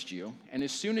promised you. And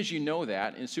as soon as you know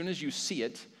that, as soon as you see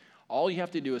it, all you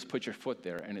have to do is put your foot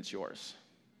there and it's yours.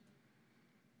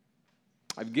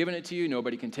 I've given it to you.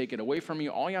 Nobody can take it away from you.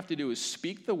 All you have to do is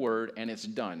speak the word, and it's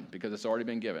done because it's already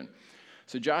been given.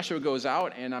 So Joshua goes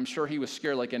out, and I'm sure he was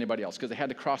scared like anybody else because they had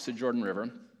to cross the Jordan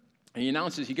River. And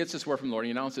he gets this word from the Lord.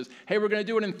 He announces, hey, we're going to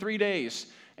do it in 3 days.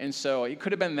 And so it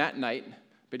could have been that night,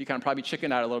 but he kind of probably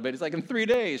chickened out a little bit. He's like, in 3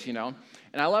 days, And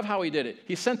I love how he did it.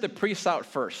 He sent the priests out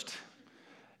first.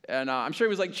 And I'm sure he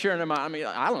was like cheering them on. I mean,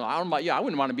 I don't know. I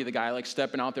wouldn't want to be the guy like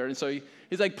stepping out there. And so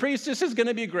he's like, priest, this is going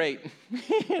to be great.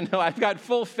 I've got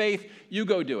full faith. You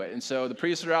go do it. And so the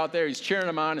priests are out there. He's cheering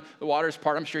them on. The water's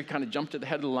part. I'm sure he kind of jumped to the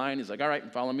head of the line. He's like, all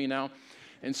right, follow me now.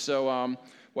 And so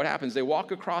what happens? They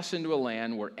walk across into a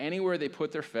land where anywhere they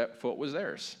put their foot was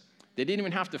theirs. They didn't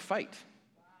even have to fight.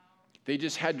 They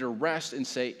just had to rest and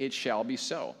say, it shall be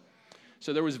so.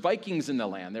 So there was Vikings in the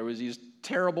land. There was these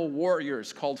terrible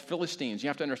warriors called Philistines. You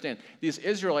have to understand, these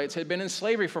Israelites had been in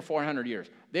slavery for 400 years.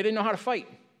 They didn't know how to fight.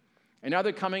 And now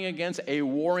they're coming against a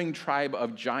warring tribe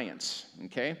of giants,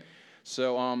 okay?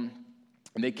 So and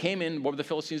they came in, what were the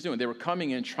Philistines doing? They were coming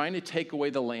in trying to take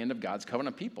away the land of God's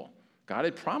covenant people. God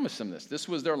had promised them this. This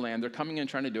was their land. They're coming in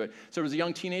trying to do it. So there was a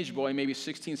young teenage boy, maybe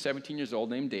 16, 17 years old,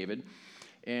 named David.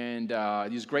 And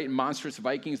these great monstrous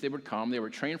Vikings, they would come. They were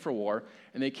trained for war.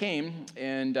 And they came,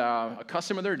 and a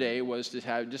custom of their day was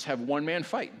to just have one man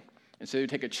fight. And so they would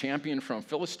take a champion from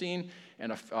Philistine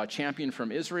and a champion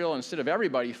from Israel. Instead of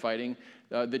everybody fighting,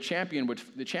 the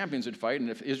champions would fight. And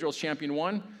if Israel's champion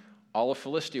won, all of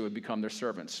Philistia would become their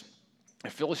servants.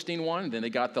 If Philistine won, then they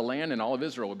got the land, and all of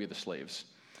Israel would be the slaves.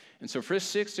 And so for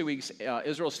 60 weeks,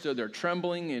 Israel stood there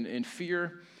trembling in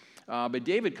fear. But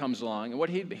David comes along, and what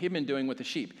he'd been doing with the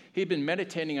sheep, he'd been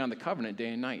meditating on the covenant day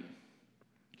and night.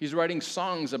 He's writing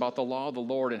songs about the law of the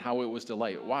Lord and how it was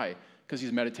delight. Why? Because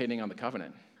he's meditating on the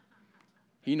covenant.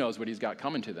 He knows what he's got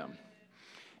coming to them.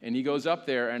 And he goes up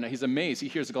there, and he's amazed. He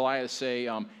hears Goliath say,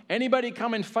 anybody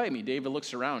come and fight me? David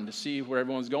looks around to see where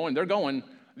everyone's going. They're going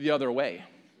the other way.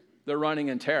 They're running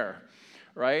in terror,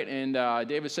 right? And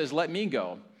David says, let me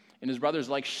go. And his brother's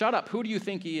like, shut up. Who do you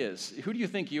think he is? Who do you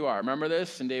think you are? Remember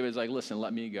this? And David's like, listen,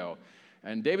 let me go.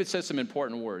 And David says some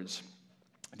important words.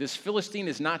 This Philistine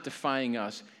is not defying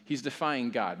us. He's defying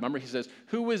God. Remember, he says,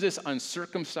 who is this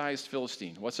uncircumcised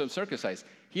Philistine? What's uncircumcised?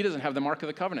 He doesn't have the mark of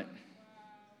the covenant.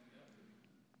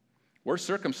 We're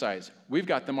circumcised. We've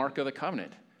got the mark of the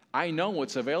covenant. I know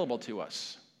what's available to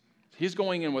us. He's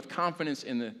going in with confidence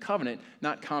in the covenant,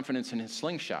 not confidence in his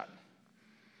slingshot.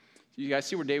 You guys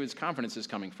see where David's confidence is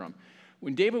coming from.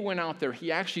 When David went out there,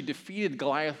 he actually defeated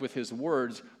Goliath with his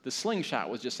words. The slingshot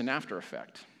was just an after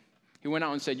effect. He went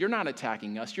out and said, you're not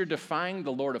attacking us. You're defying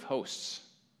the Lord of hosts.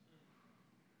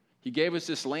 He gave us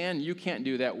this land. You can't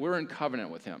do that. We're in covenant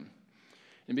with him.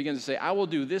 And begins to say, I will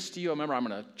do this to you. Remember, I'm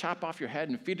going to chop off your head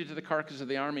and feed it to the carcass of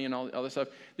the army and all the other stuff.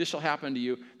 This shall happen to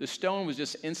you. The stone was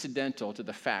just incidental to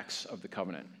the facts of the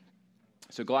covenant.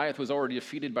 So Goliath was already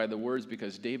defeated by the words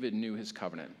because David knew his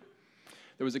covenant.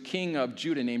 There was a king of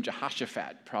Judah named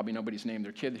Jehoshaphat. Probably nobody's named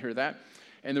their kid, hear that?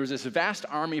 And there was this vast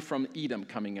army from Edom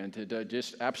coming in to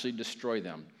just absolutely destroy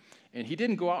them. And he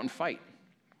didn't go out and fight.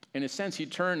 In a sense, he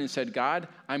turned and said, God,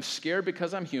 I'm scared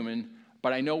because I'm human,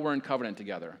 but I know we're in covenant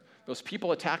together. Those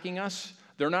people attacking us,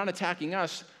 they're not attacking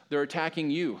us, they're attacking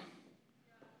you.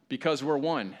 Because we're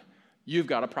one. You've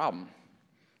got a problem.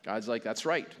 God's like, that's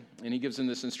right. And he gives them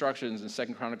this instructions in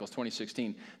 2 Chronicles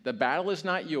 20:16. The battle is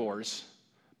not yours,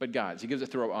 but God's. He gives it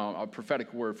through a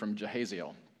prophetic word from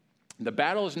Jehaziel. The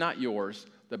battle is not yours,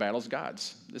 the battle's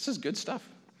God's. This is good stuff.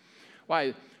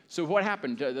 Why? So what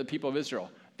happened to the people of Israel?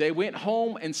 They went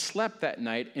home and slept that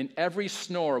night, and every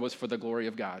snore was for the glory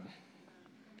of God.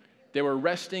 They were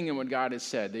resting in what God had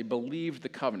said. They believed the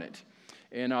covenant.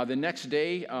 And the next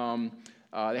day, they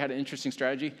had an interesting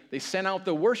strategy. They sent out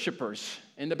the worshipers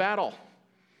into battle.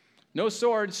 No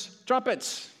swords,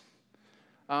 trumpets.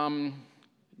 I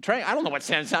don't know what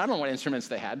sense. I don't know what instruments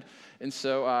they had. And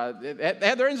so they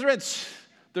had their instruments,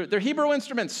 their Hebrew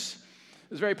instruments.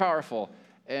 It was very powerful.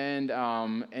 And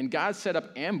God set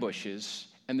up ambushes,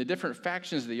 and the different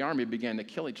factions of the army began to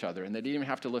kill each other, and they didn't even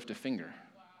have to lift a finger.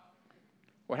 Wow.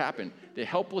 What happened? They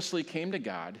helplessly came to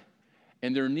God,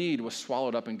 and their need was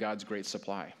swallowed up in God's great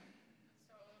supply.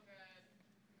 So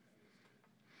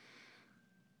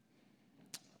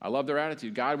good. I love their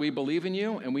attitude. God, we believe in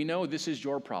you, and we know this is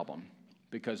your problem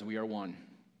because we are one.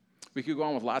 We could go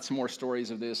on with lots more stories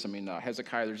of this. I mean,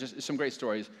 Hezekiah, there's just some great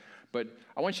stories. But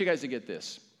I want you guys to get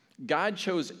this. God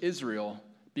chose Israel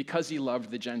because he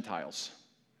loved the Gentiles.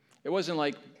 It wasn't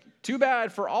like, too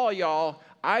bad for all y'all.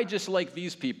 I just like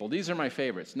these people. These are my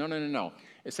favorites. No.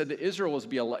 It said that Israel was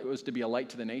to be a light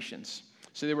to the nations.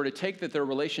 So they were to take their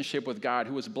relationship with God,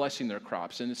 who was blessing their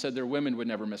crops, and it said their women would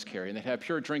never miscarry, and they'd have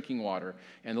pure drinking water,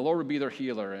 and the Lord would be their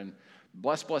healer, and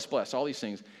bless, all these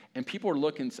things. And people are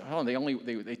looking,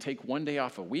 they take 1 day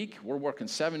off a week. We're working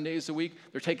 7 days a week.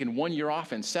 They're taking 1 year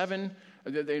off in 7.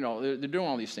 They're doing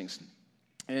all these things.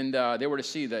 And they were to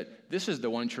see that this is the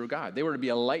one true God. They were to be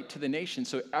a light to the nation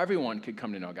so everyone could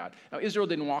come to know God. Now, Israel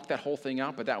didn't walk that whole thing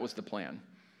out, but that was the plan.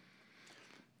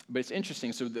 But it's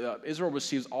interesting. So Israel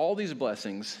receives all these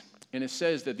blessings, and it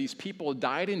says that these people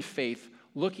died in faith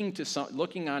looking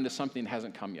on to something that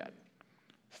hasn't come yet.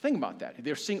 Think about that.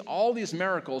 They're seeing all these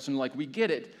miracles, and we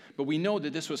get it, but we know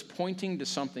that this was pointing to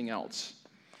something else.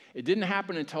 It didn't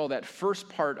happen until that first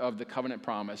part of the covenant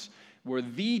promise, where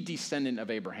the descendant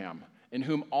of Abraham, in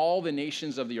whom all the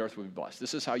nations of the earth would be blessed.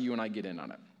 This is how you and I get in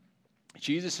on it.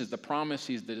 Jesus is the promise.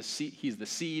 He's the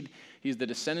seed. He's the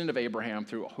descendant of Abraham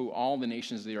through who all the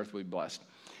nations of the earth would be blessed.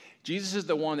 Jesus is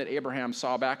the one that Abraham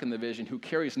saw back in the vision, who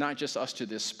carries not just us to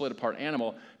this split apart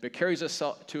animal, but carries us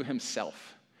to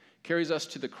himself, carries us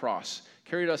to the cross,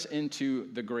 carried us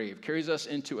into the grave, carries us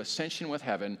into ascension with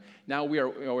heaven. Now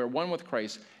we're one with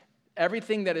Christ.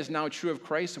 Everything that is now true of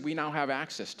Christ, we now have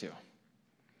access to.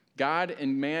 God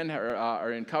and man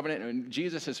are in covenant, and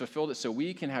Jesus has fulfilled it so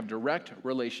we can have direct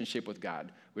relationship with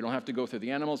God. We don't have to go through the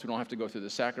animals. We don't have to go through the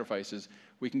sacrifices.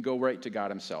 We can go right to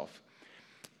God himself.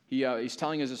 He's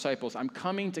telling his disciples, I'm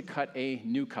coming to cut a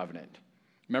new covenant.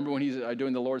 Remember when he's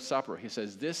doing the Lord's Supper, he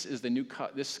says,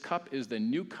 this cup is the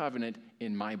new covenant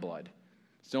in my blood.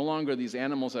 It's no longer these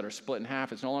animals that are split in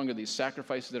half. It's no longer these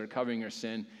sacrifices that are covering your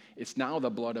sin. It's now the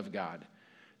blood of God.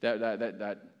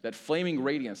 That flaming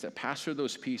radiance that passed through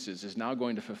those pieces is now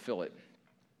going to fulfill it.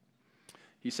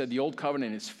 He said the old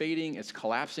covenant is fading, it's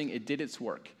collapsing, it did its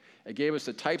work. It gave us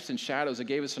the types and shadows, it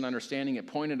gave us an understanding, it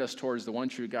pointed us towards the one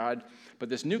true God. But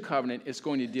this new covenant is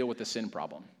going to deal with the sin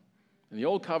problem. In the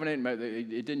old covenant,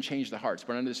 it didn't change the hearts.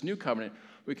 But under this new covenant,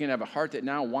 we can have a heart that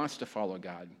now wants to follow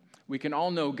God. We can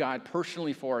all know God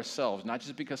personally for ourselves, not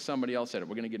just because somebody else said it.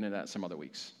 We're going to get into that some other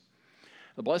weeks.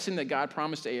 The blessing that God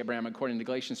promised to Abraham, according to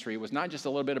Galatians 3, was not just a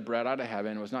little bit of bread out of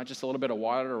heaven. It was not just a little bit of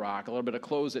water to rock, a little bit of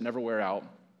clothes that never wear out.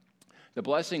 The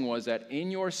blessing was that in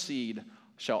your seed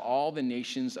shall all the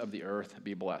nations of the earth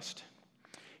be blessed.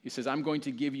 He says, I'm going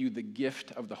to give you the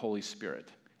gift of the Holy Spirit,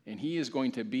 and he is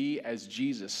going to be as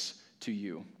Jesus to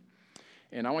you.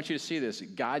 And I want you to see this.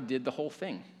 God did the whole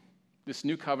thing. This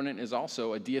new covenant is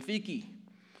also a diatheke.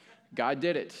 God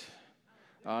did it.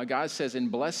 God says, in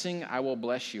blessing, I will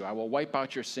bless you. I will wipe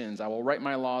out your sins. I will write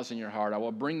my laws in your heart. I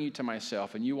will bring you to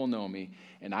myself, and you will know me.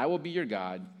 And I will be your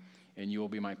God, and you will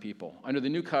be my people. Under the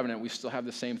new covenant, we still have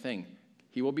the same thing.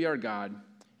 He will be our God,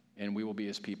 and we will be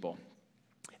his people.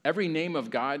 Every name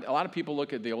of God, a lot of people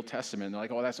look at the Old Testament, and they're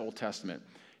like, oh, that's Old Testament.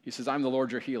 He says, I'm the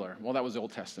Lord your healer. Well, that was the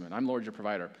Old Testament. I'm Lord your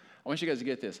provider. I want you guys to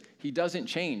get this. He doesn't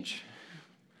change.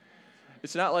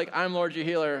 It's not like, I'm Lord your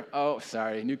healer. Oh,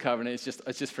 sorry, new covenant.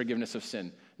 It's just forgiveness of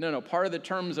sin. No. Part of the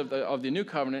terms of the new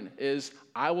covenant is,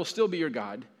 I will still be your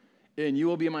God, and you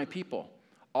will be my people.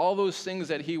 All those things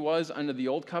that he was under the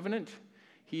old covenant,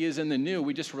 he is in the new.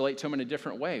 We just relate to him in a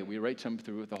different way. We relate to him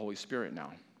through the Holy Spirit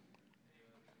now.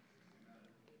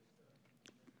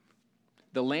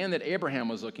 The land that Abraham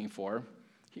was looking for,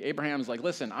 Abraham's like,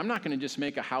 listen, I'm not going to just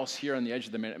make a house here on the edge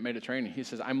of the Mediterranean. He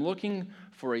says, I'm looking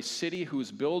for a city whose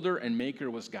builder and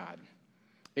maker was God.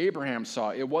 Abraham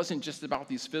saw it wasn't just about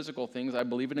these physical things. I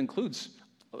believe it includes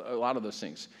a lot of those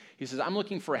things. He says, I'm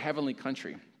looking for a heavenly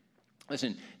country.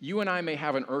 Listen, you and I may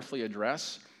have an earthly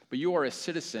address, but you are a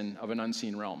citizen of an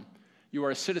unseen realm. You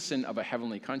are a citizen of a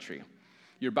heavenly country.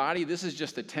 Your body, this is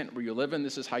just a tent where you live in.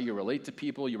 This is how you relate to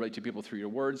people. You relate to people through your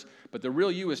words. But the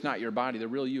real you is not your body. The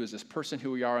real you is this person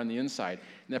who you are on the inside.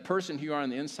 And that person who you are on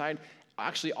the inside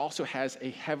actually also has a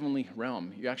heavenly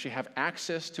realm. You actually have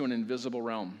access to an invisible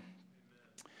realm.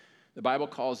 The Bible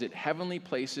calls it heavenly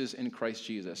places in Christ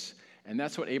Jesus. And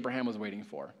that's what Abraham was waiting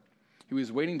for. He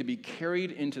was waiting to be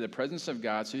carried into the presence of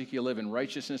God so he could live in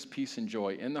righteousness, peace, and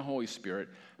joy in the Holy Spirit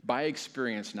by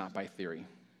experience, not by theory.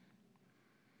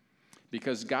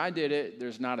 Because God did it,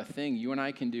 there's not a thing you and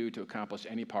I can do to accomplish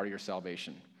any part of your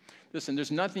salvation. Listen,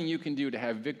 there's nothing you can do to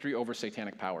have victory over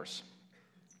satanic powers.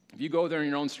 If you go there in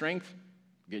your own strength,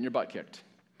 you're getting your butt kicked.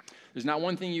 There's not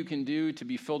one thing you can do to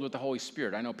be filled with the Holy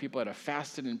Spirit. I know people that have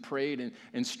fasted and prayed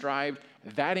and strived.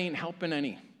 That ain't helping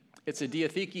any. It's a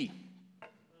diatheke.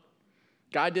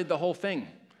 God did the whole thing.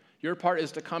 Your part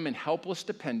is to come in helpless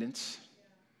dependence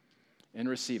and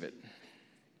receive it.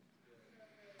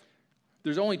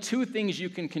 There's only two things you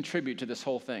can contribute to this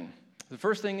whole thing. The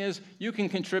first thing is you can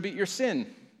contribute your sin.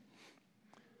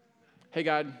 Hey,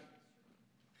 God,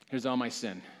 here's all my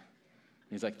sin.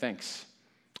 He's like, thanks.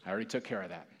 I already took care of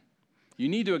that. You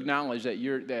need to acknowledge that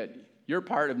your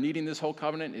part of needing this whole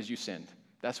covenant is you sinned.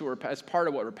 That's part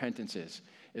of what repentance is.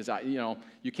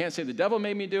 You can't say the devil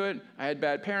made me do it. I had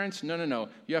bad parents. No.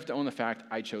 You have to own the fact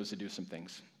I chose to do some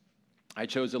things. I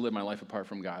chose to live my life apart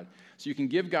from God. So you can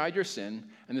give God your sin.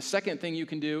 And the second thing you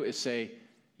can do is say,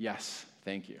 yes,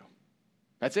 thank you.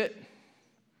 That's it.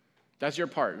 That's your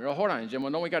part. Hold on, Jim.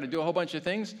 Well, don't we got to do a whole bunch of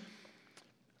things?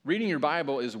 Reading your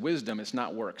Bible is wisdom. It's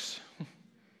not works.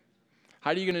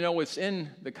 How are you going to know what's in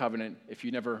the covenant if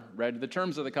you never read the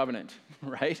terms of the covenant,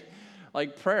 right?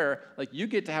 Like prayer, like you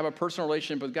get to have a personal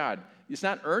relationship with God. It's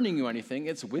not earning you anything.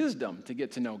 It's wisdom to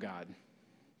get to know God.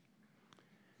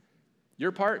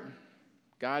 Your part,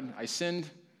 God, I sinned.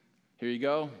 Here you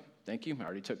go. Thank you. I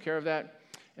already took care of that.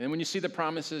 And then when you see the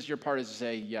promises, your part is to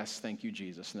say, yes, thank you,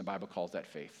 Jesus. And the Bible calls that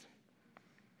faith.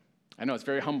 I know it's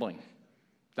very humbling.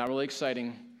 It's not really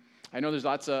exciting. I know there's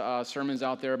lots of sermons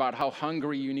out there about how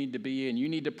hungry you need to be and you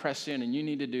need to press in and you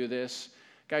need to do this.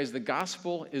 Guys, the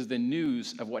gospel is the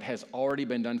news of what has already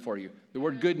been done for you. The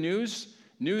word good news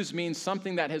means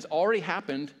something that has already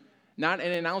happened, not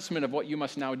an announcement of what you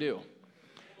must now do.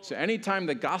 So anytime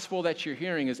the gospel that you're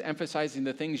hearing is emphasizing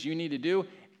the things you need to do,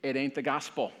 it ain't the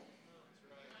gospel.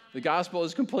 The gospel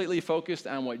is completely focused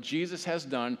on what Jesus has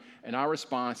done, and our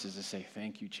response is to say,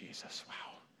 thank you, Jesus. Wow.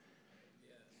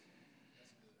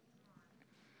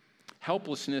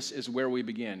 Helplessness is where we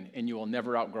begin, and you will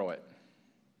never outgrow it.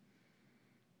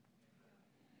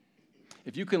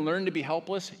 If you can learn to be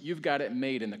helpless, you've got it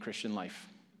made in the Christian life.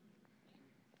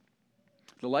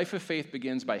 The life of faith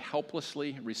begins by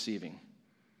helplessly receiving.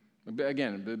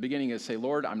 Again, the beginning is say,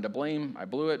 Lord, I'm to blame. I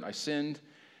blew it. I sinned.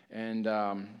 And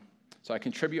so I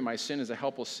contribute my sin as a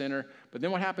helpless sinner. But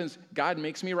then what happens? God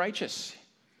makes me righteous.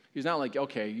 He's not like,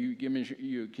 okay,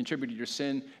 you contributed your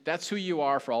sin. That's who you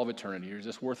are for all of eternity. You're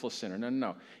this worthless sinner.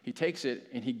 No. He takes it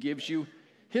and he gives you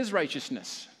his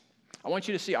righteousness. I want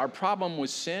you to see our problem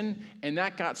was sin, and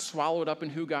that got swallowed up in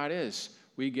who God is.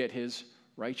 We get his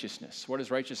righteousness. What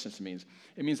does righteousness mean?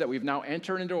 It means that we've now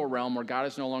entered into a realm where God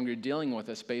is no longer dealing with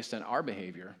us based on our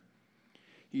behavior.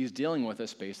 He's dealing with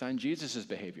us based on Jesus'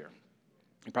 behavior.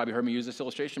 You probably heard me use this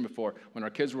illustration before. When our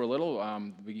kids were little,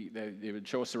 they would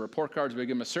show us the report cards. We'd give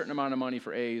them a certain amount of money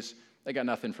for A's. They got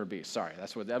nothing for B's. Sorry,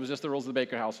 that was just the rules of the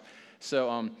Baker house.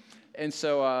 So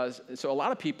a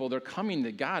lot of people, they're coming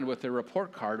to God with their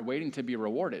report card waiting to be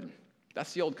rewarded.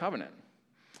 That's the old covenant.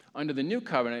 Under the new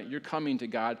covenant, you're coming to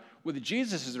God with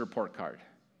Jesus' report card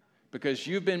because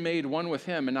you've been made one with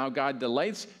him, and now God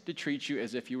delights to treat you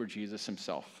as if you were Jesus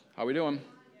himself. How we doing?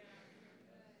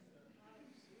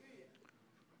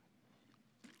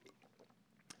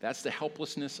 That's the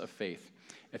helplessness of faith.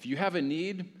 If you have a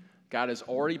need, God has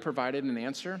already provided an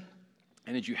answer,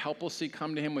 and as you helplessly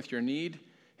come to him with your need,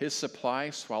 his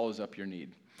supply swallows up your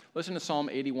need. Listen to Psalm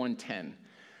 81:10.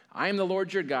 I am the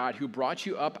Lord your God who brought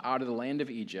you up out of the land of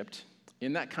Egypt.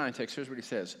 In that context, here's what he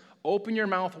says. Open your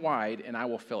mouth wide and I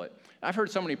will fill it. I've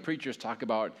heard so many preachers talk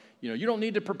about, you don't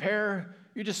need to prepare.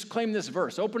 You just claim this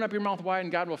verse. Open up your mouth wide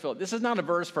and God will fill it. This is not a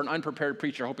verse for an unprepared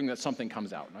preacher hoping that something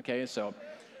comes out, okay? So,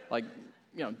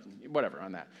 whatever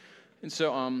on that. And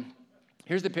so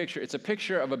here's the picture. It's a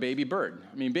picture of a baby bird.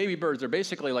 I mean, baby birds are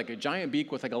basically like a giant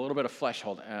beak with like a little bit of flesh, a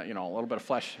little bit of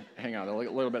flesh hanging out, a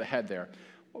little bit of head there.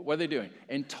 What are they doing?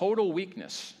 In total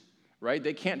weakness, right?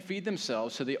 They can't feed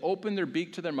themselves, so they open their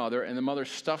beak to their mother, and the mother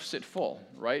stuffs it full,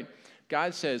 right?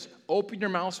 God says, open your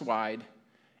mouths wide,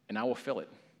 and I will fill it.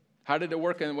 How did it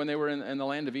work when they were in the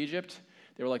land of Egypt?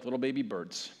 They were like little baby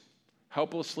birds,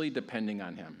 helplessly depending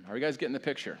on him. Are you guys getting the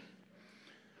picture?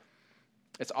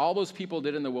 It's all those people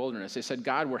did in the wilderness. They said,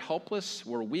 God, we're helpless,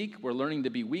 we're weak, we're learning to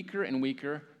be weaker and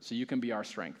weaker so you can be our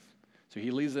strength. So he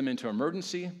leads them into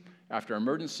emergency after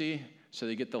emergency so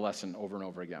they get the lesson over and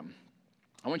over again.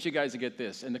 I want you guys to get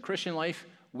this. In the Christian life,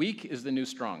 weak is the new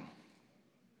strong.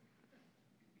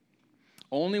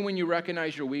 Only when you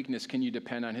recognize your weakness can you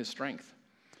depend on his strength.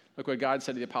 Look what God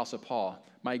said to the Apostle Paul.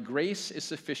 My grace is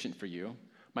sufficient for you.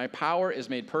 My power is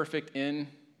made perfect in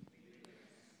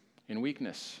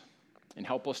weakness, in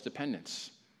helpless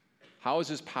dependence. How is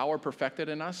his power perfected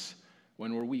in us?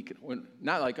 When we're weak.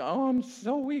 Not like, oh, I'm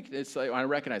so weak. It's like I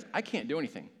recognize I can't do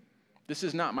anything. This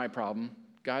is not my problem.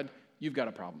 God, you've got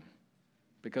a problem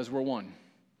because we're one.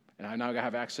 And I now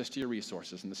have access to your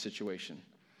resources in the situation.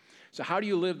 So how do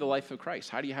you live the life of Christ?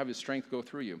 How do you have his strength go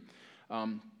through you?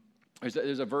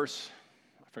 There's a verse,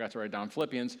 I forgot to write it down,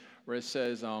 Philippians, where it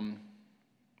says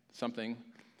something.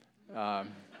 I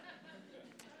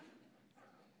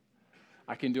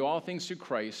can do all things through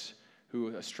Christ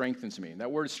who strengthens me.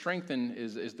 That word strengthen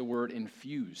is the word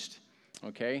infused,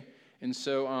 okay? And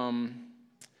so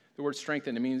the word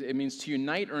strengthen, it means to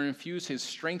unite or infuse his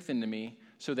strength into me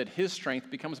so that his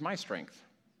strength becomes my strength.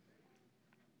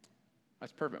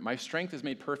 That's perfect. My strength is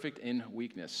made perfect in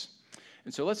weakness.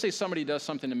 And so let's say somebody does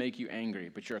something to make you angry,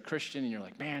 but you're a Christian and you're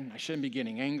like, man, I shouldn't be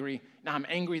getting angry. Now I'm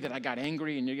angry that I got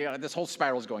angry, and this whole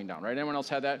spiral's going down, right? Anyone else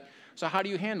had that? So how do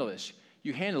you handle this?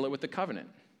 You handle it with the covenant.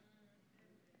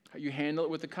 You handle it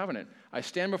with the covenant. I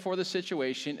stand before the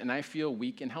situation and I feel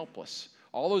weak and helpless.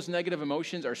 All those negative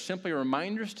emotions are simply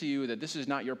reminders to you that this is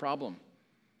not your problem.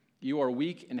 You are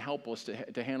weak and helpless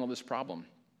to handle this problem.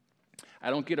 I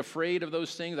don't get afraid of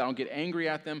those things. I don't get angry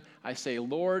at them. I say,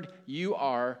 Lord, you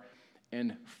are,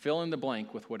 and fill in the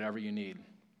blank with whatever you need.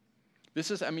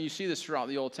 You see this throughout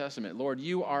the Old Testament. Lord,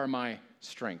 you are my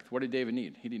strength. What did David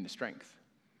need? He needed strength.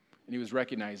 And he was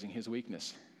recognizing his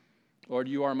weakness. Lord,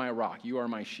 you are my rock. You are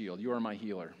my shield. You are my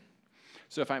healer.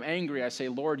 So if I'm angry, I say,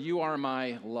 Lord, you are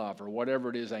my love, or whatever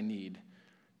it is I need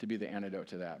to be the antidote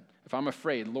to that. If I'm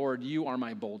afraid, Lord, you are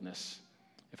my boldness.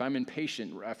 If I'm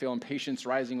impatient, I feel impatience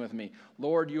rising with me.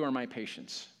 Lord, you are my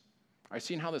patience. I've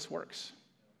seen how this works.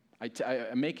 I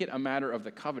make it a matter of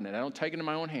the covenant. I don't take it in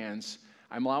my own hands.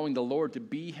 I'm allowing the Lord to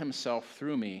be himself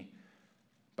through me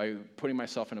by putting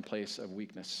myself in a place of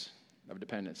weakness, of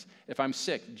dependence. If I'm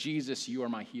sick, Jesus, you are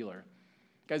my healer.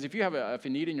 Guys, if you have a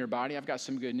need in your body, I've got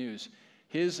some good news.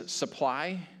 His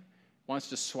supply wants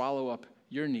to swallow up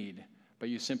your need by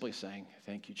you simply saying,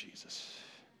 thank you, Jesus.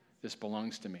 This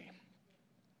belongs to me.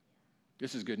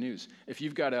 This is good news. If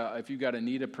you've got a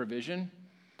need of provision,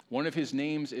 one of his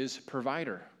names is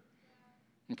provider.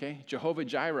 Okay? Jehovah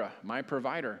Jireh, my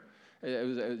provider.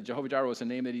 Jehovah Jireh was a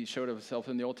name that he showed himself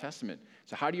in the Old Testament.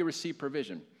 So how do you receive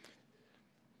provision?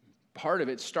 Part of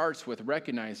it starts with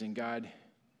recognizing, God,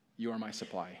 you are my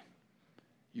supply.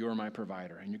 You are my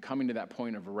provider. And you're coming to that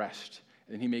point of rest.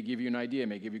 And he may give you an idea,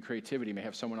 may give you creativity, may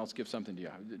have someone else give something to you.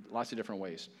 Lots of different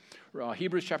ways.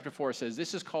 Hebrews chapter 4 says,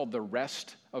 this is called the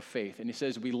rest of faith. And he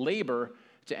says, we labor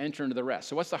to enter into the rest.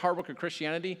 So what's the hard work of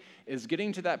Christianity? Is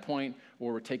getting to that point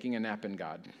where we're taking a nap in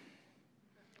God.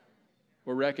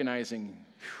 We're recognizing,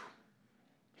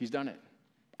 he's done it.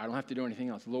 I don't have to do anything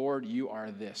else. Lord, you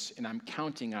are this. And I'm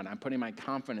counting on it. I'm putting my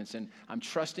confidence in. I'm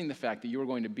trusting the fact that you are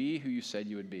going to be who you said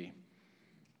you would be.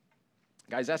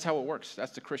 Guys, that's how it works.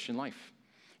 That's the Christian life.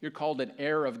 You're called an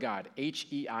heir of God,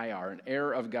 H-E-I-R, an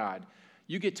heir of God.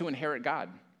 You get to inherit God.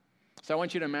 So I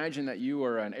want you to imagine that you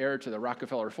are an heir to the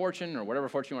Rockefeller fortune or whatever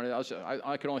fortune you want to.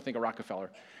 I could only think of Rockefeller.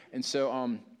 And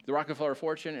so the Rockefeller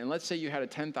fortune, and let's say you had a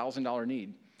 $10,000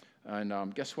 need.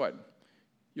 And guess what?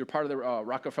 You're part of the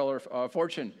Rockefeller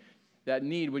fortune. That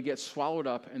need would get swallowed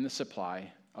up in the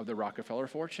supply of the Rockefeller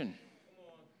fortune.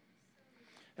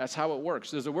 That's how it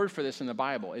works. There's a word for this in the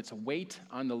Bible. It's wait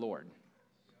on the Lord.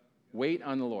 Wait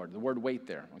on the Lord. The word wait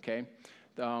there, okay?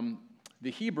 The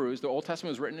Hebrews, the Old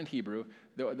Testament was written in Hebrew.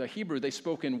 The Hebrew, they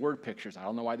spoke in word pictures. I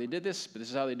don't know why they did this, but this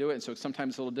is how they do it. And so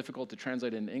sometimes it's a little difficult to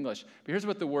translate it into English. But here's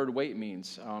what the word wait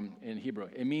means in Hebrew.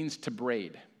 It means to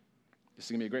braid. This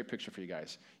is going to be a great picture for you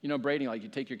guys. You know, braiding, like you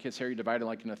take your kid's hair, you divide it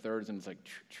like into thirds, and it's like,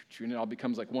 and it all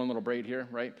becomes like one little braid here,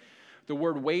 right? The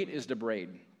word wait is to braid.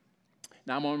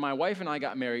 Now, when my wife and I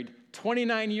got married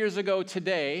 29 years ago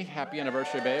today, happy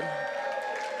anniversary, babe.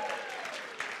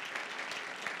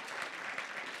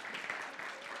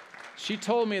 She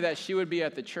told me that she would be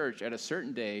at the church at a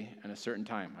certain day and a certain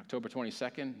time, October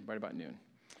 22nd, right about noon.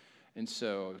 And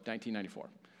so, 1994.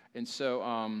 And so,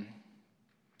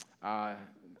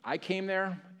 I came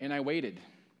there and I waited.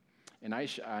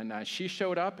 And she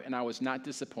showed up, and I was not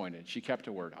disappointed. She kept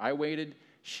her word. I waited,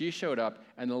 she showed up,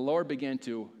 and the Lord began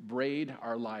to braid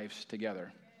our lives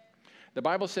together. The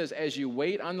Bible says, as you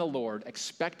wait on the Lord,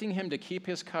 expecting him to keep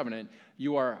his covenant,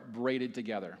 you are braided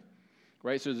together.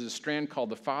 Right? So there's a strand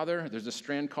called the Father, there's a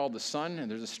strand called the Son,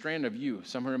 and there's a strand of you,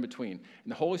 somewhere in between.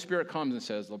 And the Holy Spirit comes and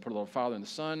says, they'll put a little Father and the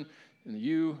Son, and the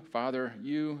you, Father,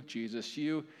 you, Jesus,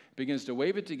 you, begins to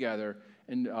wave it together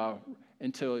and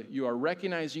until you are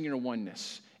recognizing your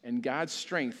oneness, and God's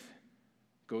strength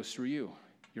goes through you.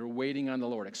 You're waiting on the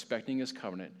Lord, expecting his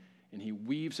covenant, and he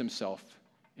weaves himself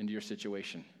into your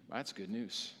situation. That's good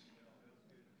news.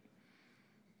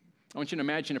 I want you to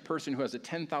imagine a person who has a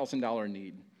 $10,000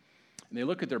 need, and they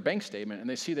look at their bank statement, and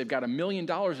they see they've got $1 million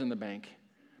in the bank,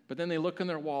 but then they look in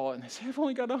their wallet, and they say, I've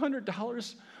only got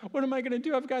 $100. What am I going to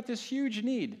do? I've got this huge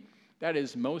need. That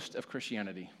is most of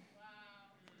Christianity.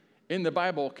 In the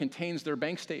Bible contains their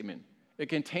bank statement. It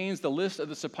contains the list of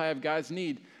the supply of God's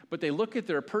need, but they look at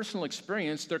their personal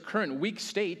experience, their current weak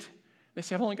state. They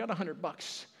say, I've only got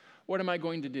 $100. What am I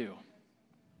going to do?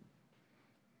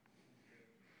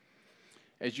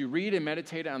 As you read and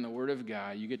meditate on the Word of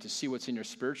God, you get to see what's in your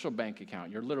spiritual bank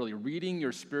account. You're literally reading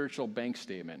your spiritual bank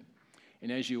statement.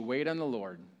 And as you wait on the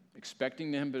Lord,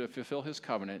 expecting him to fulfill his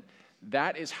covenant,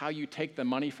 that is how you take the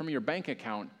money from your bank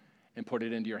account and put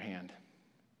it into your hand.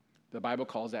 The Bible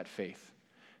calls that faith.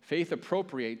 Faith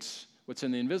appropriates what's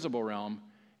in the invisible realm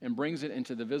and brings it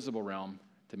into the visible realm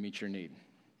to meet your need.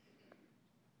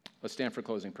 Let's stand for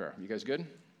closing prayer. You guys good?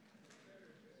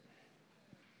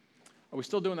 Are we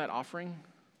still doing that offering?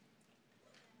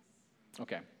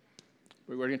 Okay.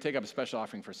 We're going to take up a special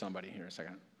offering for somebody here in a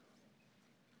second.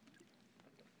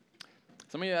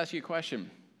 Somebody ask you a question.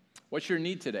 What's your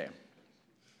need today?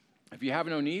 If you have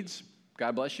no needs,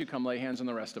 God bless you. Come lay hands on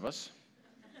the rest of us.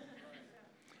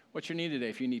 What's your need today?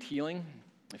 If you need healing,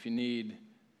 if you need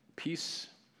peace,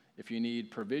 if you need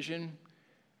provision,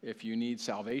 if you need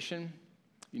salvation,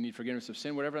 you need forgiveness of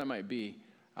sin, whatever that might be,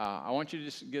 I want you to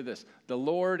just get this. The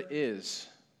Lord is,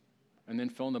 and then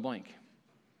fill in the blank.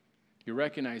 You're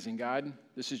recognizing, God,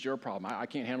 this is your problem. I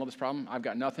can't handle this problem. I've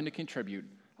got nothing to contribute.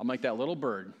 I'm like that little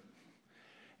bird.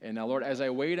 And now, Lord, as I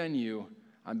wait on you,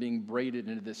 I'm being braided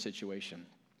into this situation.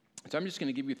 So I'm just going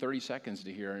to give you 30 seconds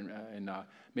to hear, and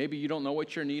maybe you don't know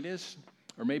what your need is,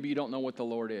 or maybe you don't know what the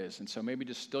Lord is. And so maybe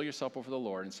just still yourself before the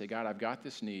Lord and say, God, I've got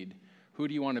this need. Who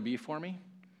do you want to be for me?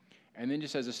 And then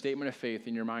just as a statement of faith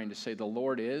in your mind to say, the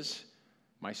Lord is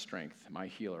my strength, my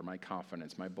healer, my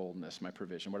confidence, my boldness, my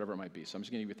provision, whatever it might be. So I'm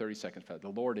just going to give you 30 seconds for that. The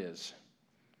Lord is.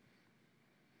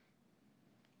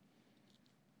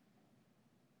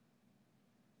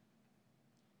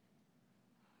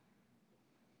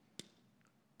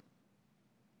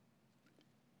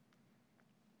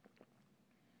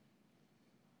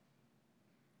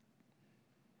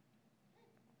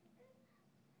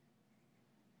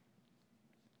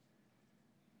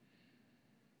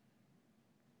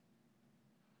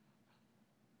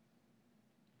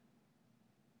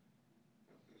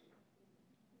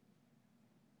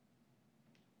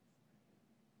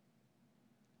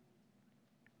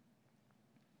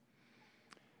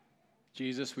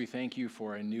 Jesus, we thank you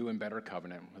for a new and better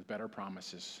covenant with better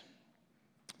promises.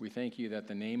 We thank you that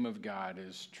the name of God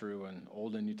is true in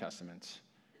Old and New Testaments.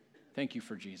 Thank you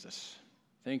for Jesus.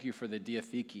 Thank you for the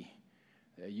diatheke,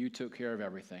 that you took care of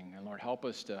everything. And Lord, help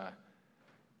us to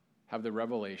have the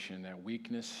revelation that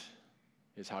weakness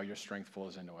is how your strength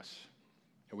flows into us.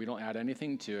 And we don't add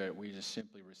anything to it. We just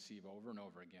simply receive over and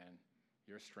over again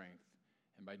your strength.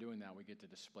 And by doing that, we get to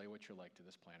display what you're like to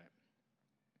this planet.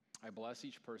 I bless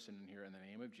each person in here in the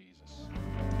name of Jesus.